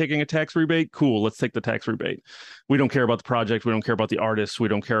money by taking a tax rebate? Cool. Let's take the tax rebate. We don't care about the project. We don't care about the artists. We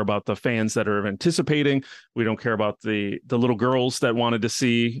don't care about the fans that are anticipating. We don't care about the little girls that wanted to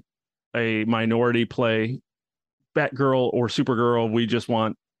see a minority play Batgirl or Supergirl. We just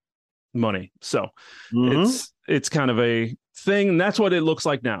want money. So it's kind of a thing, and that's what it looks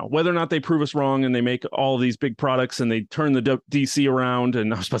like now. Whether or not they prove us wrong and they make all these big products and they turn the DC around,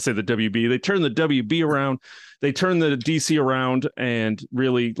 and I was about to say the WB, they turn the WB around, they turn the DC around and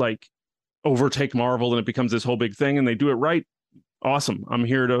really like overtake Marvel, and it becomes this whole big thing, and they do it right. Awesome. I'm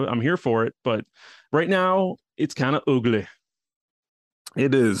here for it. But right now it's kind of ugly.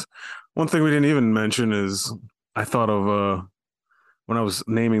 It is. One thing we didn't even mention is I thought of when I was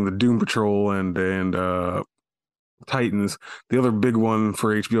naming the Doom Patrol and Titans, the other big one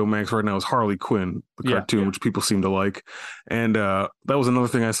for HBO Max right now is Harley Quinn, the cartoon, which people seem to like. And that was another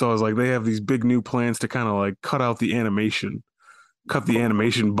thing I saw is like they have these big new plans to kind of like cut the animation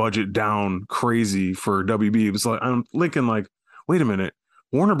budget down crazy for WB. It was like I'm thinking like, wait a minute,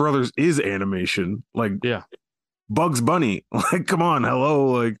 Warner Brothers is animation, like Bugs Bunny. Like, come on,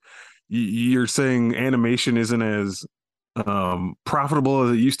 hello, like you're saying animation isn't as profitable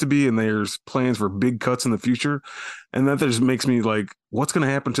as it used to be, and there's plans for big cuts in the future, and that just makes me like, what's going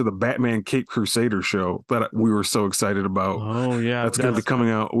to happen to the Batman Cape Crusader show that we were so excited about? Oh yeah, that's going to be coming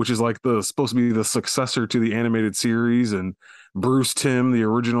out, which is like supposed to be the successor to the animated series, and Bruce Timm, the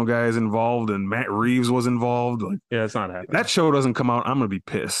original guy, is involved, and Matt Reeves was involved. Like, yeah, it's not happening. That show doesn't come out, I'm going to be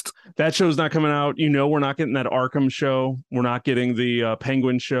pissed. That show's not coming out. We're not getting that Arkham show. We're not getting the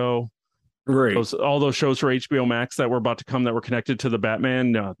Penguin show. Right. All those shows for HBO Max that were about to come that were connected to the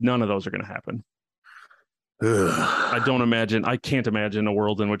Batman, no, none of those are going to happen. I can't imagine a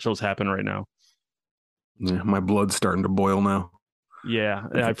world in which those happen right now. Yeah, my blood's starting to boil now. Yeah,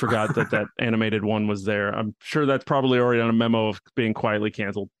 I forgot that animated one was there. I'm sure that's probably already on a memo of being quietly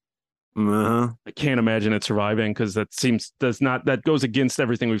canceled. I can't imagine it surviving because that goes against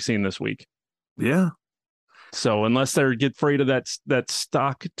everything we've seen this week. Yeah. So unless they get afraid of that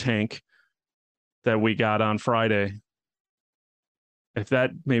stock tank that we got on Friday, if that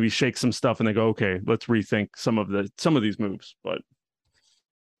maybe shakes some stuff and they go, okay, let's rethink some of these moves. But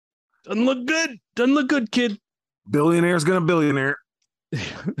doesn't look good, kid. Billionaire's gonna billionaire.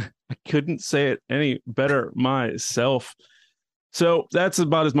 I couldn't say it any better myself. So that's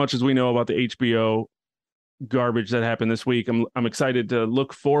about as much as we know about the HBO garbage that happened this week. I'm excited to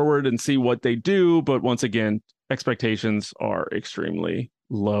look forward and see what they do, but once again, expectations are extremely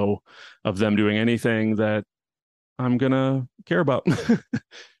low of them doing anything that I'm gonna care about.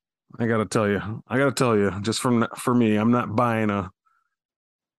 I gotta tell you, just for me, I'm not buying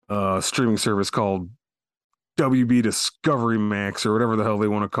a streaming service called WB Discovery Max or whatever the hell they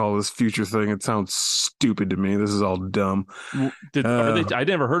want to call this future thing. It sounds stupid to me. This is all dumb. I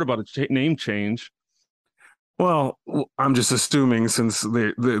never heard about a name change. Well, I'm just assuming since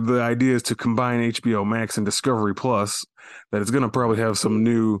the idea is to combine HBO Max and Discovery Plus, that it's going to probably have some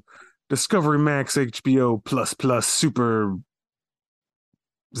new Discovery Max HBO plus super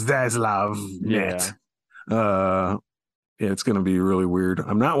Zaslav net. Yeah, it's going to be really weird.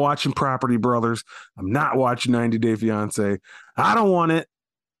 I'm not watching Property Brothers. I'm not watching 90 Day Fiance. I don't want it.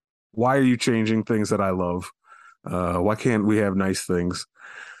 Why are you changing things that I love? Why can't we have nice things?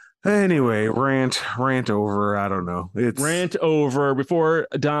 Anyway, rant over. I don't know. Rant over before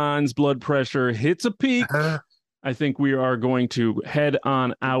Don's blood pressure hits a peak. I think we are going to head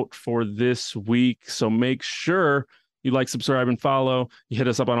on out for this week. So make sure you like, subscribe, and follow. You hit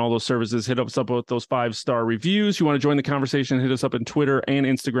us up on all those services. Hit us up with those 5-star reviews. You want to join the conversation, hit us up on Twitter and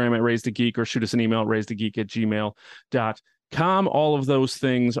Instagram at Raise the Geek, or shoot us an email at raisethegeek@gmail.com. All of those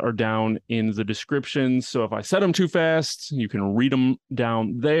things are down in the description. So if I said them too fast, you can read them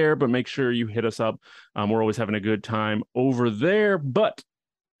down there, but make sure you hit us up. We're always having a good time over there. But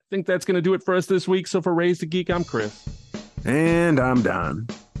I think that's going to do it for us this week. So for Raise the Geek, I'm Chris. And I'm Don.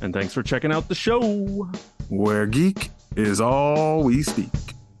 And thanks for checking out the show, where geek is all we speak.